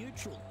it in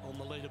neutral on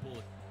the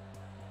leaderboard.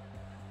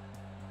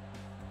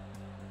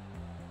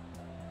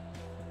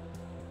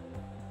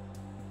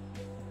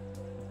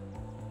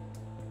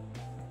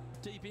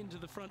 Deep into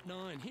the front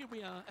 9. Here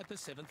we are at the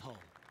 7th hole.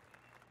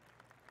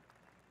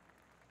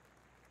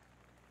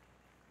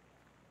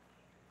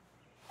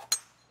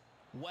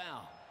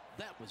 Wow,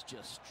 that was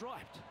just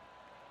striped.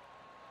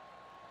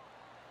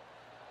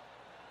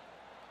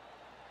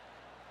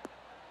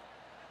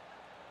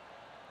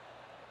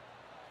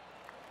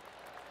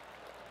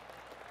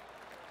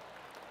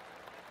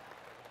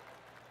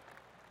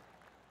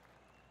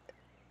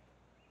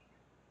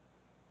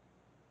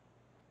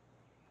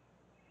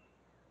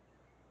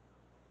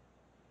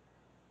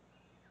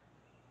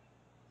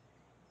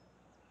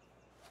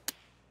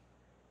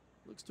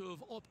 Looks to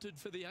have opted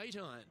for the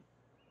 8-iron.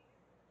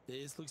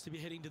 This looks to be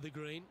heading to the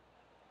green.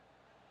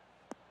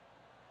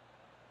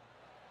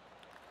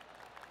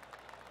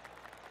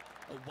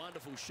 A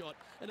wonderful shot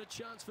and a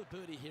chance for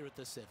birdie here at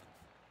the 7th.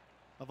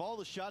 Of all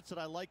the shots that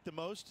I like the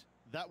most,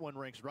 that one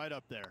ranks right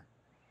up there.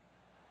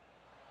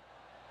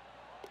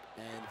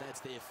 And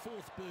that's their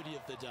 4th birdie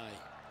of the day.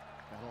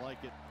 Gotta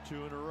like it.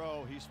 2 in a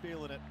row. He's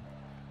feeling it.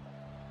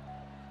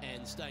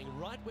 And staying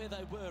right where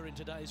they were in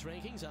today's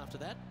rankings after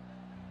that.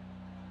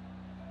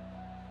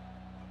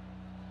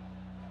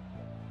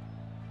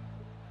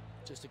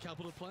 Just a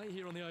couple to play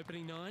here on the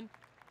opening 9.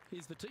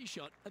 Here's the tee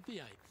shot at the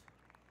 8th.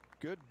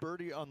 Good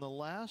birdie on the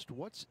last.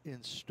 What's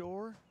in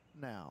store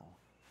now?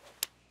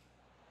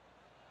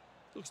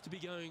 Looks to be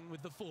going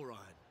with the 4-iron.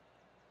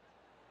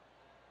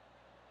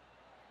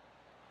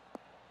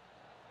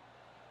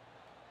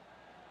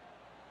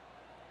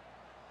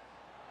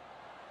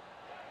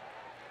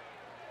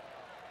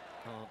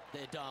 Oh,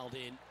 they're dialed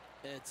in.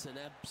 It's an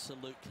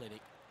absolute clinic.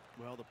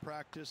 Well, the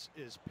practice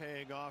is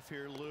paying off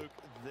here, Luke.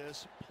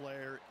 This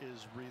player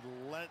is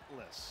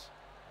relentless.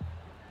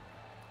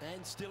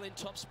 And still in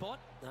top spot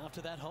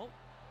after that hole.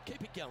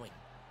 Keep it going.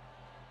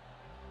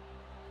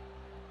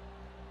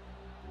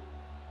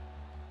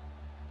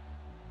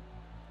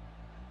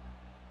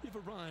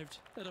 You've arrived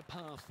at a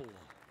par 4.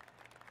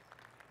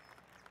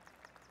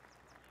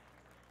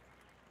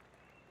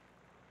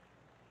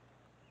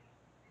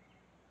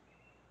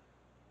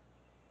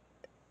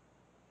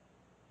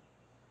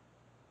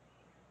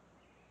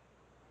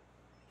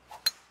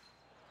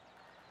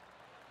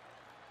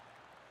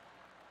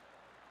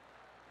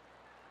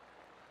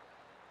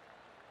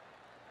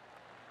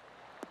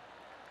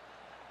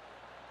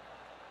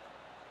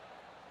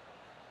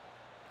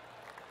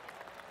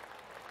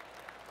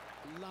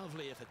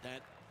 Lovely effort,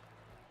 that.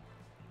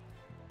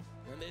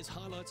 And there's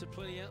highlights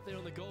aplenty out there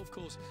on the golf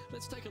course.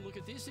 Let's take a look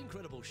at this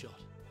incredible shot.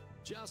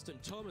 Justin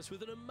Thomas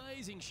with an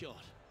amazing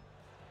shot.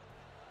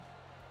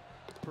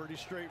 Pretty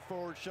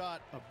straightforward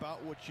shot,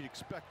 about what you'd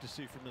expect to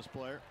see from this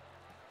player.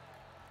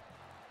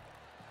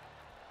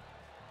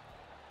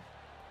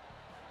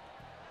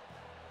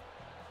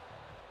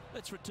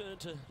 Let's return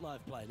to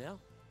live play now.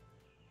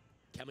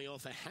 Coming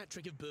off a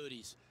hat-trick of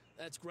birdies.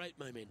 That's great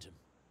momentum.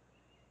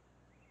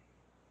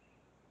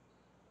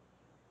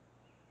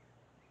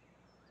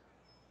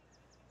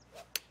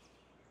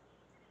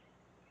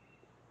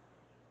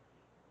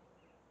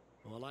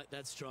 Oh, I like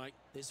that strike.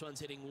 This one's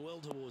heading well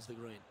towards the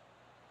green.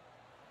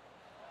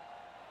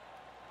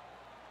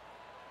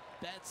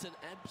 That's an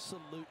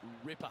absolute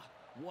ripper.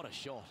 What a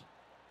shot.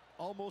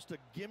 Almost a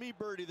gimme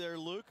birdie there,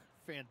 Luke.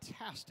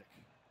 Fantastic.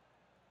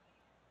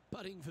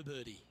 Putting for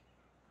birdie.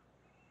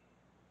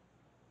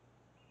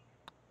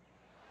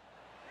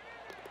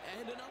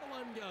 And another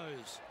one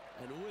goes.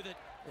 And with it,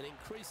 an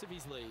increase of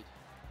his lead.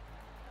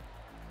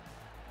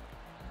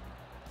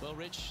 Well,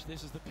 Rich,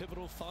 this is the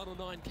pivotal final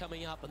 9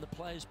 coming up, and the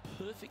players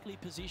perfectly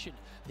positioned.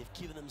 They've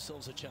given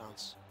themselves a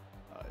chance.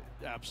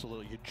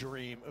 Absolutely. You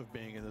dream of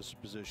being in this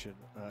position,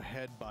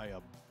 ahead by a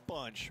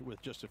bunch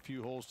with just a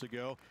few holes to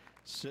go.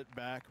 Sit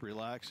back,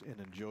 relax, and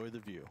enjoy the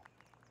view.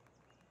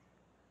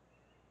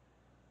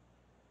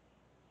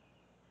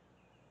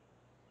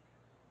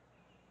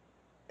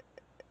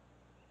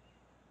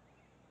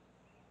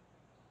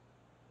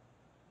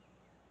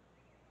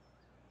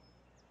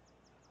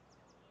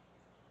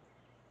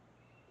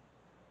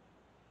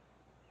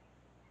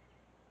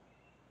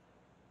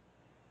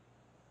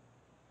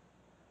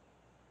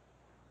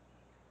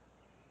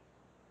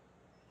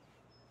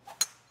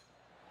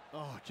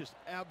 Oh, just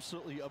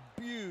absolutely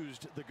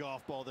abused the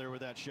golf ball there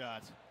with that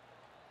shot.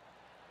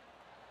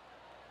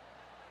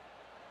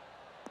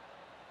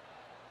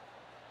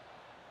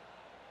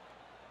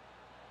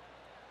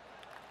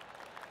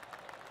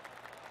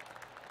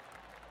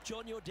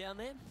 John, you're down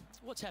there.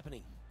 What's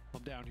happening?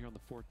 I'm down here on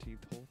the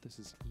 14th hole. This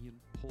is Ian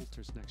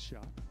Poulter's next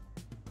shot.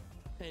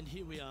 And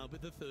here we are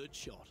with the 3rd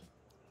shot.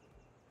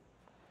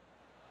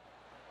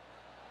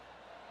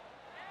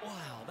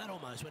 Wow, that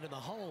almost went in the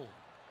hole.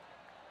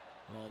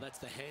 Oh, that's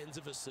the hands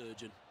of a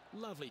surgeon.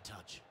 Lovely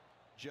touch.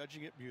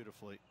 Judging it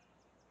beautifully.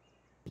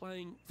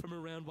 Playing from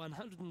around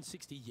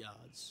 160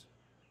 yards.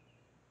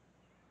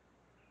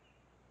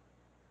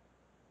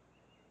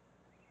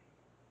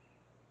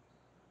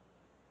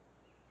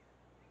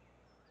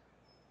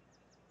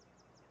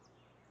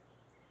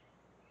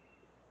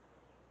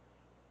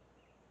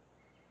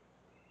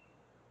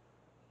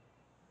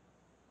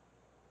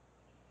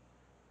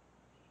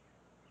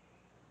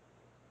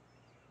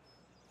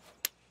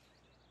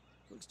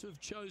 Looks to have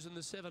chosen the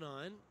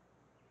 7-iron.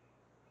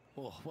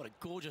 Oh, what a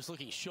gorgeous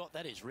looking shot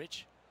that is,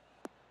 Rich.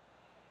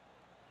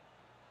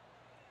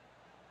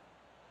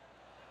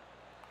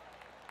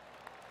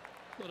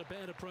 Not a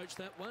bad approach,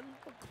 that one.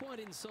 Not quite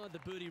inside the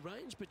birdie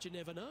range, but you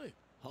never know.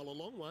 Hole a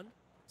long one.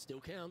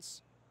 Still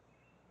counts.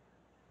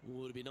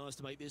 Oh, it'd be nice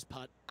to make this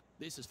putt.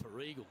 This is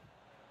for eagle.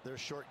 Their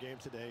short game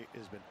today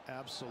has been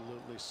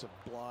absolutely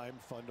sublime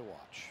fun to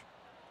watch.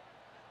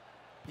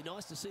 Be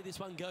nice to see this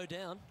one go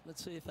down.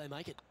 Let's see if they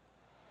make it.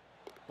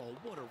 Oh,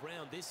 what a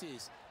round this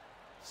is.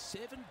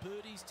 7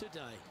 birdies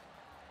today.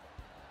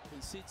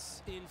 He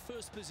sits in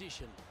first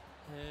position.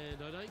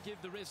 And I don't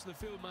give the rest of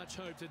the field much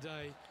hope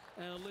today.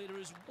 Our leader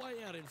is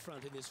way out in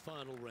front in this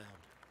final round.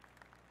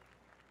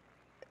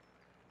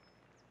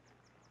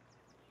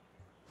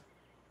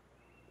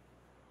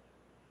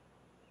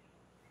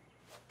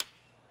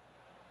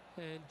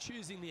 And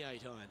choosing the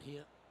 8-iron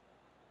here.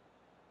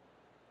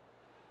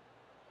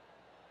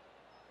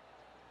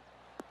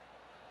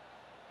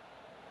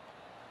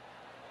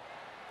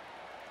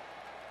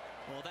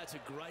 Oh, that's a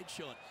great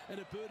shot and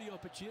a birdie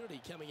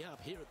opportunity coming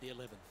up here at the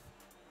 11th.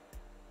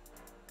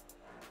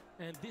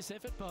 And this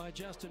effort by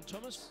Justin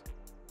Thomas.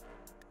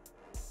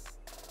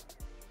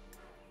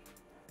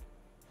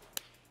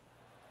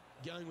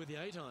 Going with the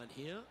 8-iron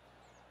here.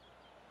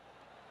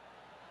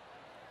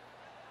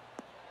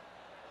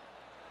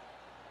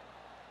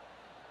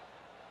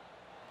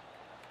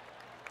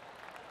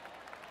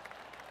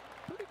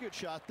 Pretty good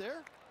shot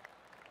there.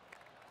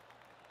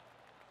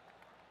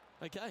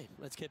 Okay,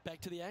 let's get back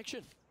to the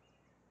action.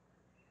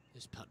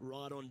 This putt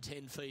right on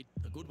 10 feet.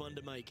 A good one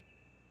to make.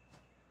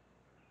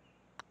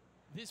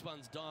 This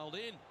one's dialed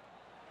in.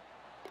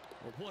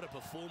 Well, what a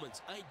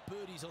performance. 8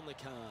 birdies on the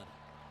card.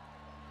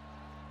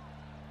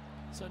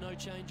 So no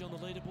change on the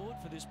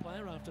leaderboard for this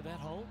player after that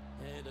hole.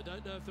 And I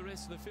don't know if the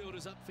rest of the field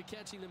is up for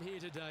catching them here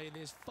today in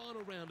this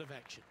final round of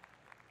action.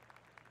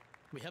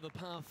 We have a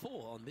par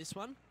 4 on this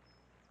one.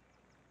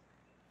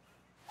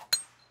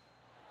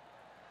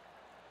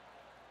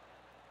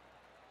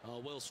 Oh,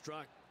 well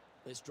struck.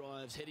 This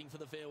drive's heading for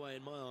the fairway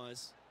in my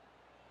eyes.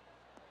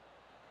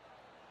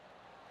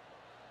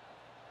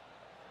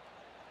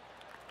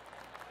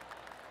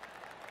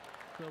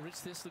 Well,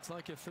 Rich, this looks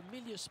like a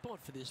familiar spot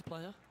for this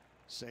player.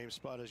 Same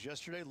spot as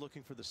yesterday,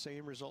 looking for the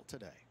same result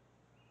today.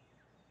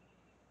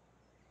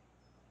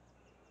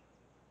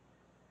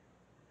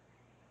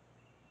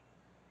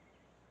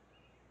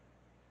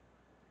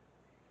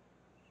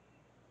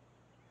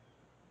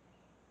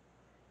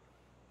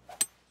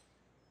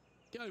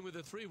 Going with a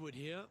 3-wood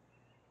here.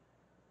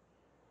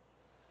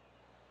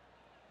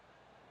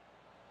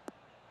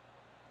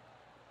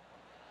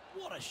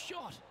 What a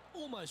shot!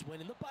 Almost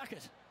went in the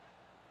bucket.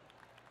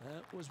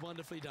 That was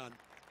wonderfully done.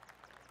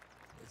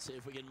 Let's see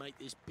if we can make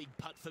this big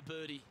putt for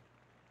birdie.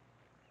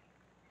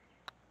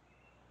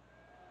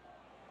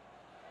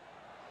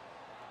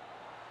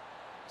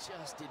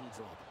 Just didn't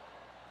drop.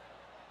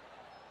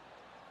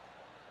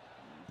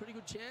 Pretty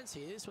good chance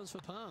here. This one's for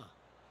par.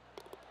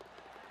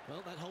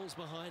 Well, that hole's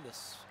behind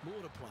us.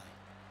 More to play.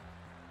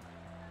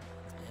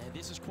 And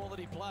this is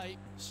quality play.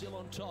 Still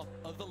on top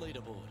of the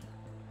leaderboard.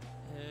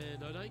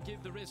 And I don't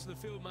give the rest of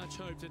the field much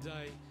hope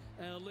today.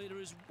 Our leader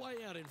is way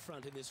out in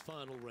front in this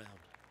final round.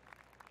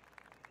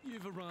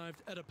 You've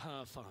arrived at a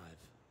par 5.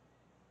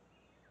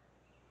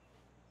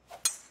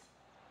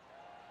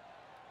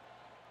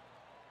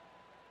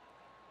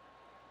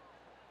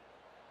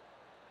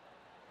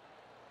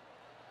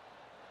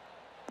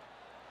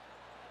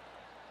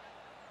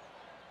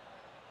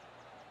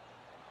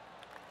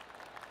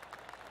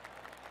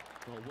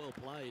 Oh, well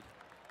played.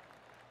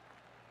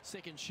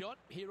 Second shot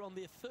here on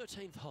their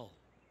 13th hole.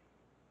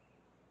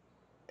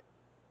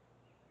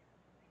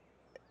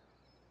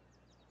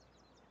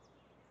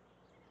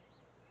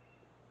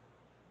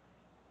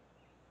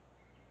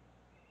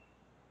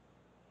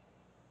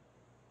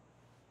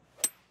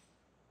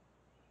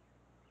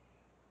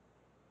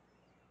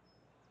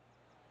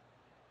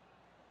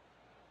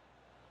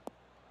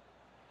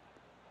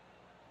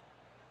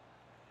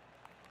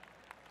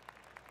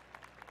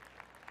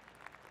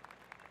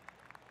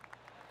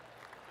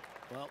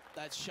 Well,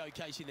 that's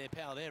showcasing their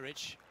power there,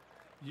 Rich.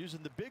 Using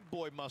the big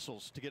boy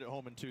muscles to get it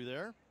home in two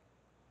there.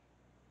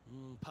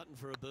 Putting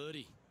for a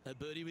birdie. A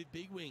birdie with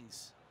big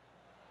wings.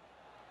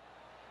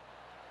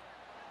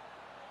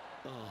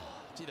 Oh,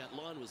 gee, that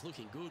line was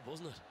looking good,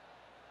 wasn't it?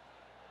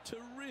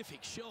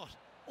 Terrific shot.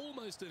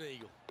 Almost an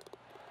eagle.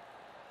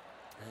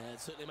 And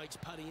it certainly makes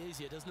putting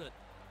easier, doesn't it?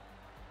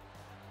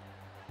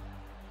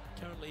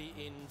 Currently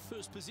in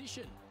first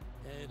position.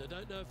 And I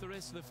don't know if the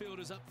rest of the field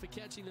is up for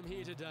catching them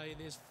here today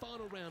in this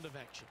final round of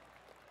action.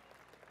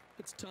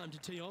 It's time to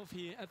tee off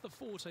here at the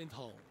 14th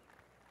hole.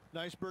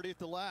 Nice birdie at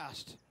the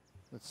last.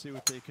 Let's see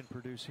what they can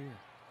produce here.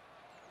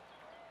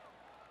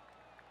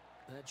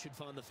 That should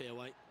find the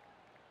fairway.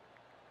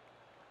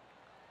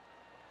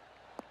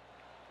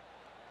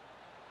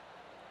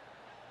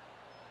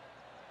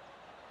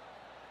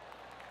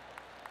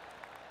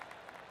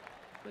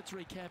 Let's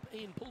recap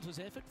Ian Poulter's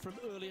effort from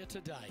earlier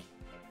today.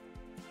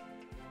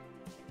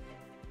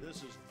 This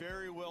is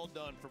very well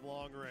done from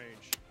long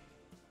range.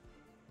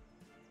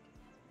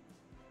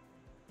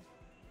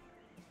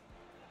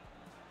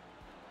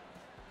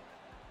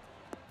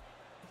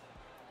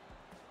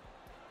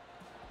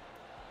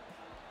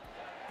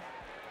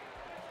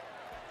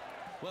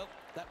 Well,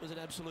 that was an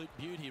absolute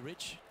beauty,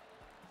 Rich.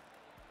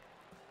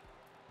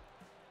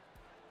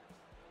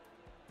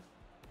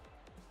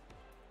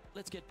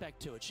 Let's get back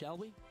to it, shall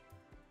we?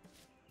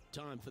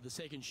 Time for the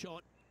second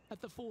shot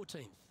at the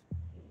 14th.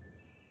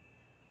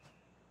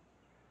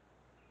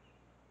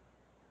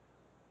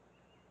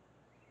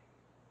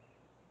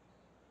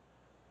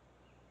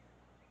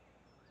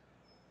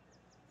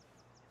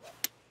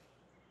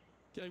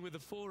 Going with the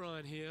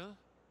 4-iron here.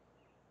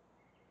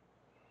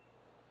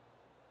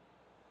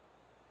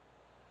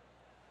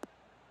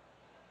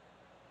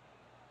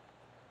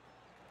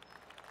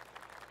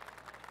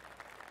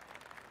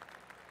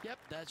 Yep,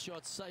 that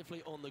shot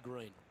safely on the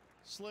green.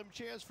 Slim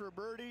chance for a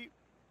birdie,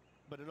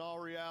 but in all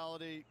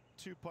reality,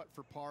 2-putt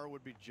for par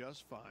would be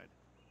just fine.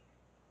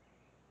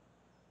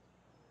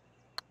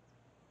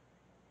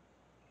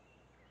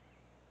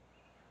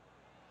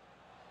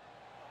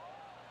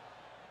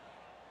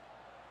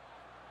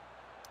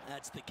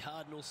 That's the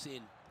cardinal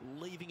sin,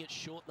 leaving it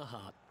short in the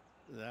heart.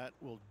 That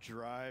will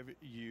drive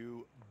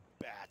you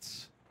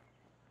bats.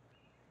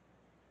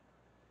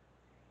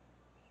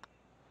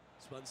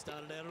 This one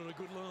started out on a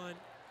good line.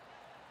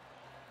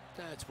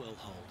 That's well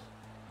holed.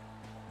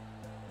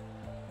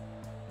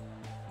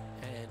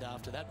 And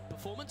after that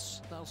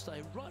performance, they'll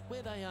stay right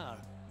where they are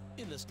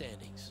in the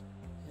standings.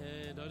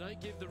 And I don't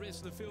give the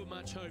rest of the field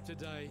much hope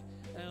today.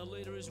 Our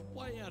leader is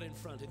way out in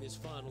front in this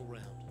final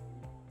round.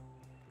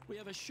 We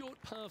have a short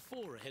par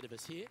 4 ahead of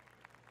us here.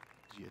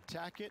 Do you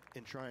attack it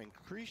and try and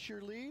increase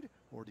your lead,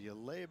 or do you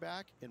lay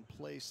back and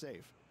play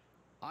safe?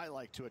 I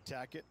like to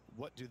attack it.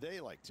 What do they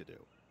like to do?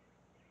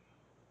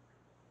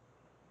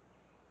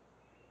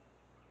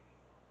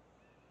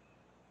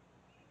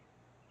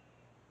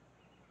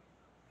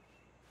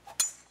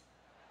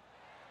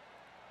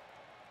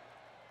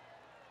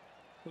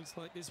 Looks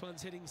like this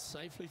one's heading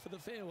safely for the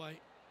fairway.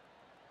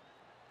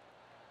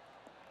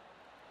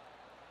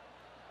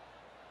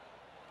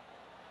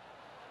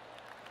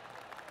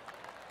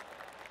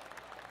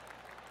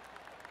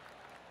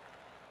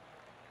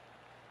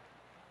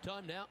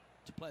 Time now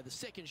to play the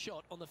second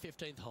shot on the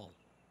 15th hole.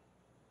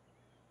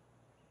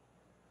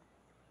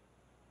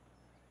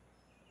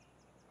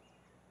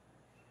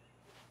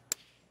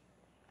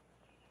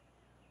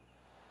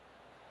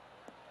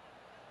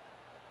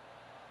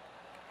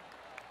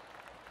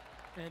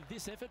 And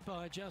this effort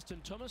by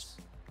Justin Thomas.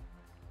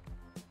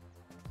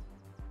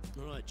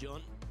 All right,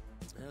 John,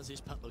 how's this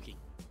putt looking?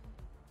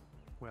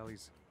 Well,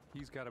 he's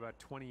got about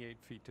 28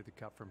 feet to the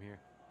cup from here.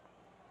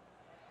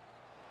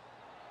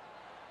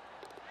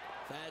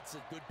 That's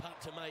a good putt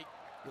to make.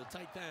 He'll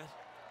take that.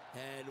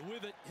 And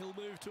with it, he'll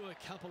move to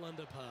a couple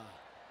under par.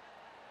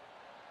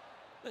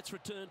 Let's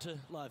return to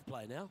live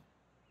play now.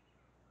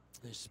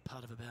 There's a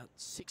putt of about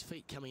 6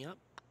 feet coming up.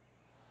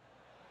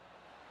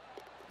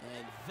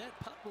 And that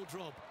putt will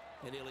drop,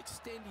 and he'll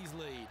extend his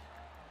lead.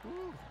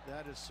 Woo,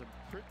 that is some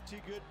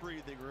pretty good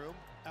breathing room.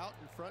 Out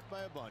in front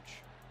by a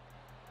bunch.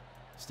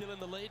 Still in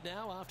the lead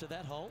now after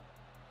that hole.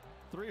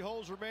 3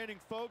 holes remaining,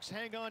 folks.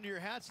 Hang on to your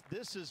hats.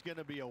 This is going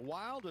to be a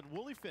wild and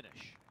woolly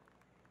finish.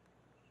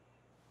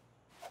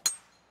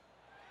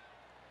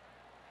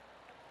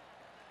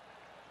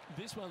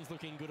 This one's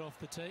looking good off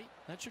the tee.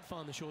 That should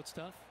find the short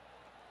stuff.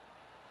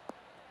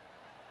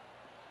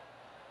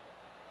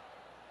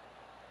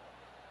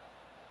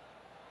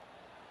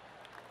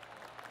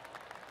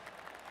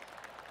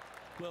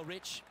 Well,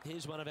 Rich,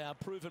 here's one of our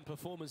proven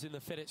performers in the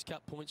FedEx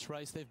Cup points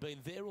race. They've been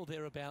there or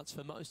thereabouts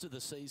for most of the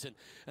season,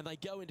 and they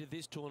go into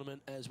this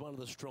tournament as one of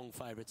the strong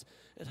favourites.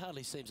 It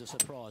hardly seems a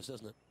surprise,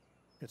 doesn't it?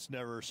 It's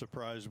never a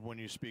surprise when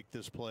you speak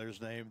this player's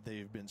name.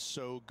 They've been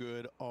so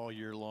good all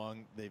year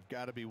long. They've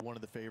got to be one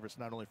of the favorites,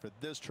 not only for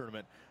this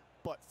tournament,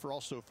 but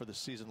also for the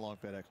season-long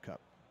FedEx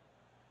Cup.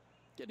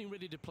 Getting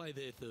ready to play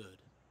their third.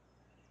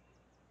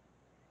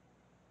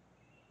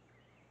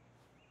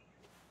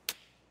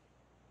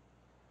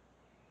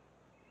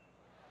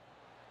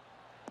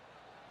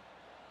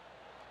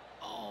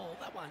 Oh,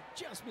 that one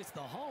just missed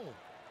the hole.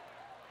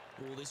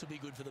 Oh, this will be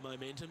good for the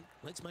momentum.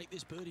 Let's make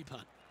this birdie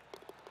putt.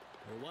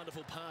 A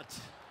wonderful putt.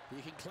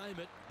 You can claim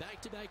it.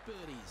 Back-to-back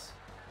birdies.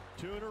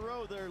 2 in a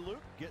row there,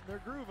 Luke, getting their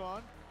groove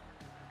on.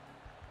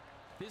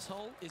 This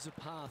hole is a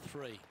par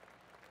 3.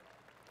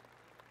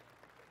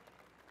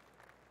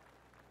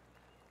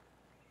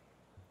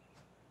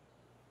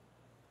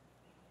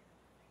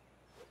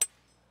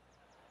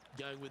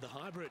 Going with the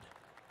hybrid.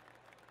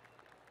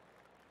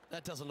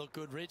 That doesn't look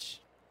good, Rich.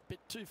 Bit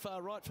too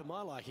far right for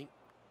my liking.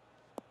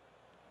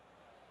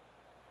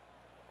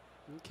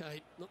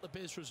 Okay, not the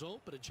best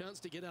result, but a chance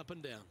to get up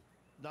and down.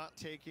 Not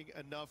taking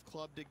enough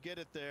club to get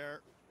it there.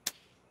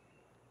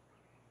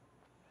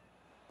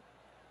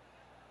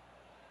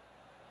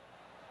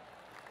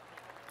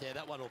 Yeah,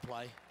 that one will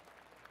play.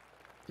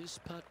 This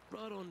putt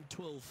right on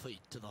 12 feet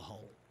to the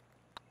hole.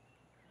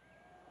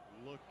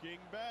 Looking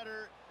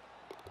better.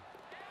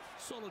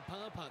 Solid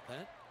par putt,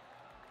 that.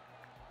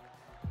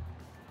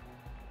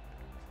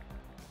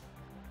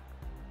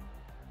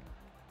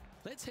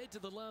 Let's head to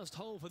the last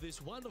hole for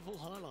this wonderful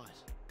highlight.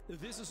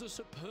 This is a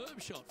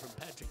superb shot from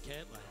Patrick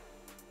Cantlay.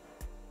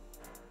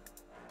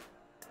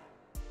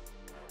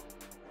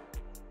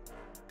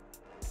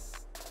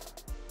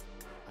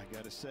 I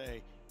gotta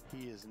say,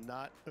 he is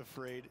not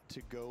afraid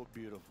to go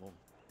beautiful.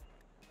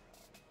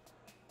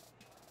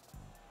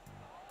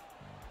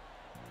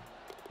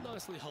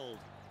 Nicely holed.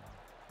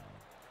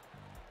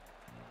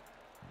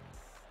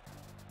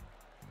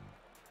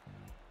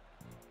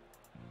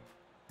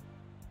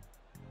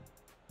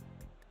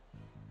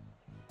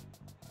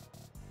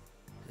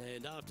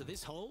 And after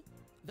this hole,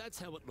 that's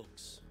how it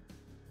looks.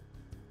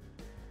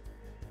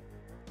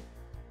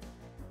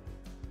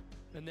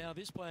 And now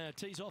this player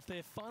tees off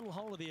their final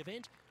hole of the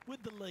event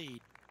with the lead.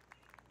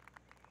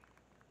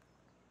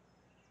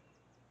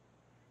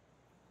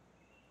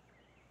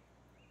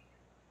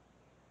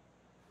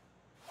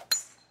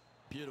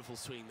 Beautiful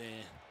swing there.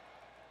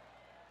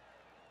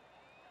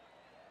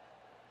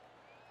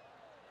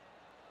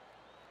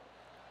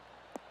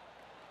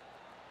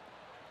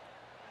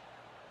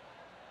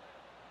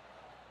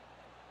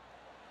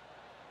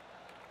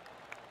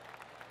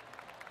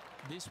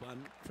 This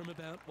one from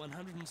about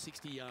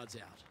 160 yards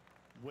out.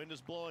 Wind is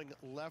blowing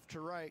left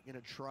to right.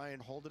 Going to try and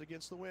hold it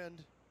against the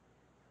wind.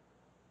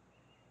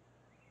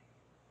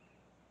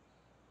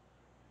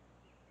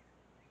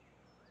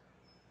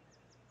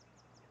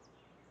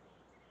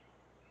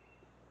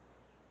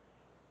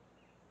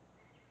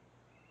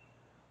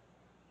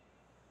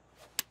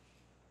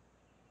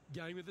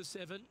 Going with the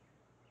 7.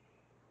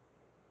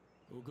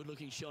 Oh, good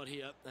looking shot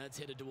here. That's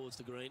headed towards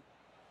the green.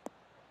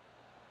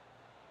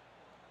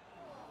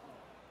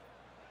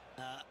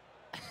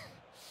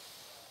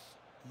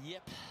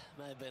 Yep,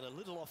 may have been a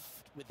little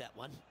off with that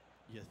one.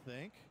 You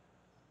think?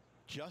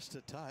 Just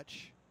a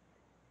touch.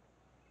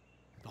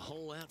 The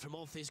hole out from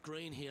off this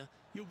green here.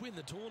 You'll win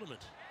the tournament.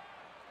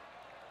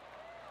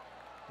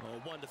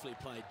 Oh, wonderfully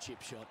played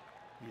chip shot.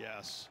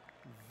 Yes,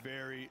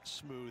 very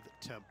smooth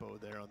tempo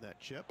there on that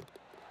chip.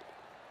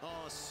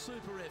 Oh,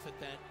 super effort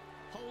that.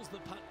 Holds the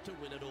putt to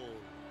win it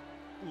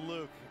all.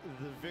 Luke,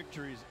 the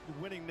victories,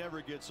 winning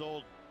never gets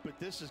old, but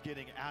this is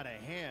getting out of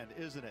hand,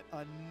 isn't it?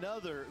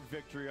 Another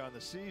victory on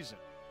the season.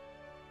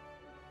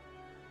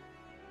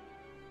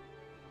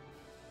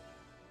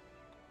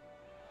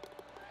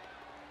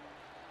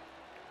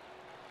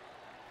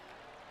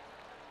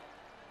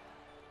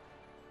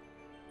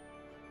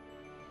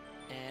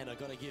 And I've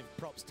got to give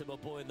props to my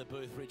boy in the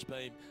booth, Rich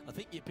Beem. I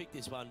think you picked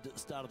this one at the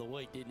start of the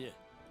week, didn't you?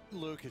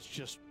 Luke,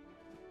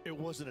 it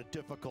wasn't a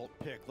difficult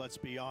pick, let's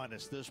be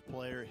honest. This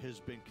player has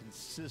been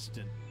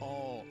consistent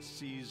all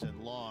season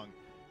long.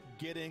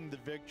 Getting the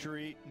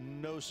victory,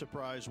 no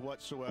surprise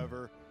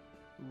whatsoever.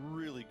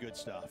 Really good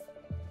stuff.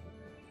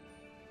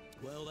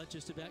 Well, that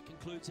just about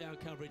concludes our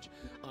coverage.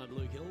 I'm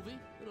Luke Elvy,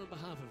 and on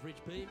behalf of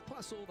Rich Beem,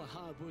 plus all the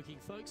hard-working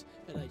folks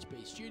at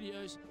HB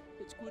Studios,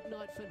 it's good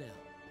night for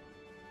now.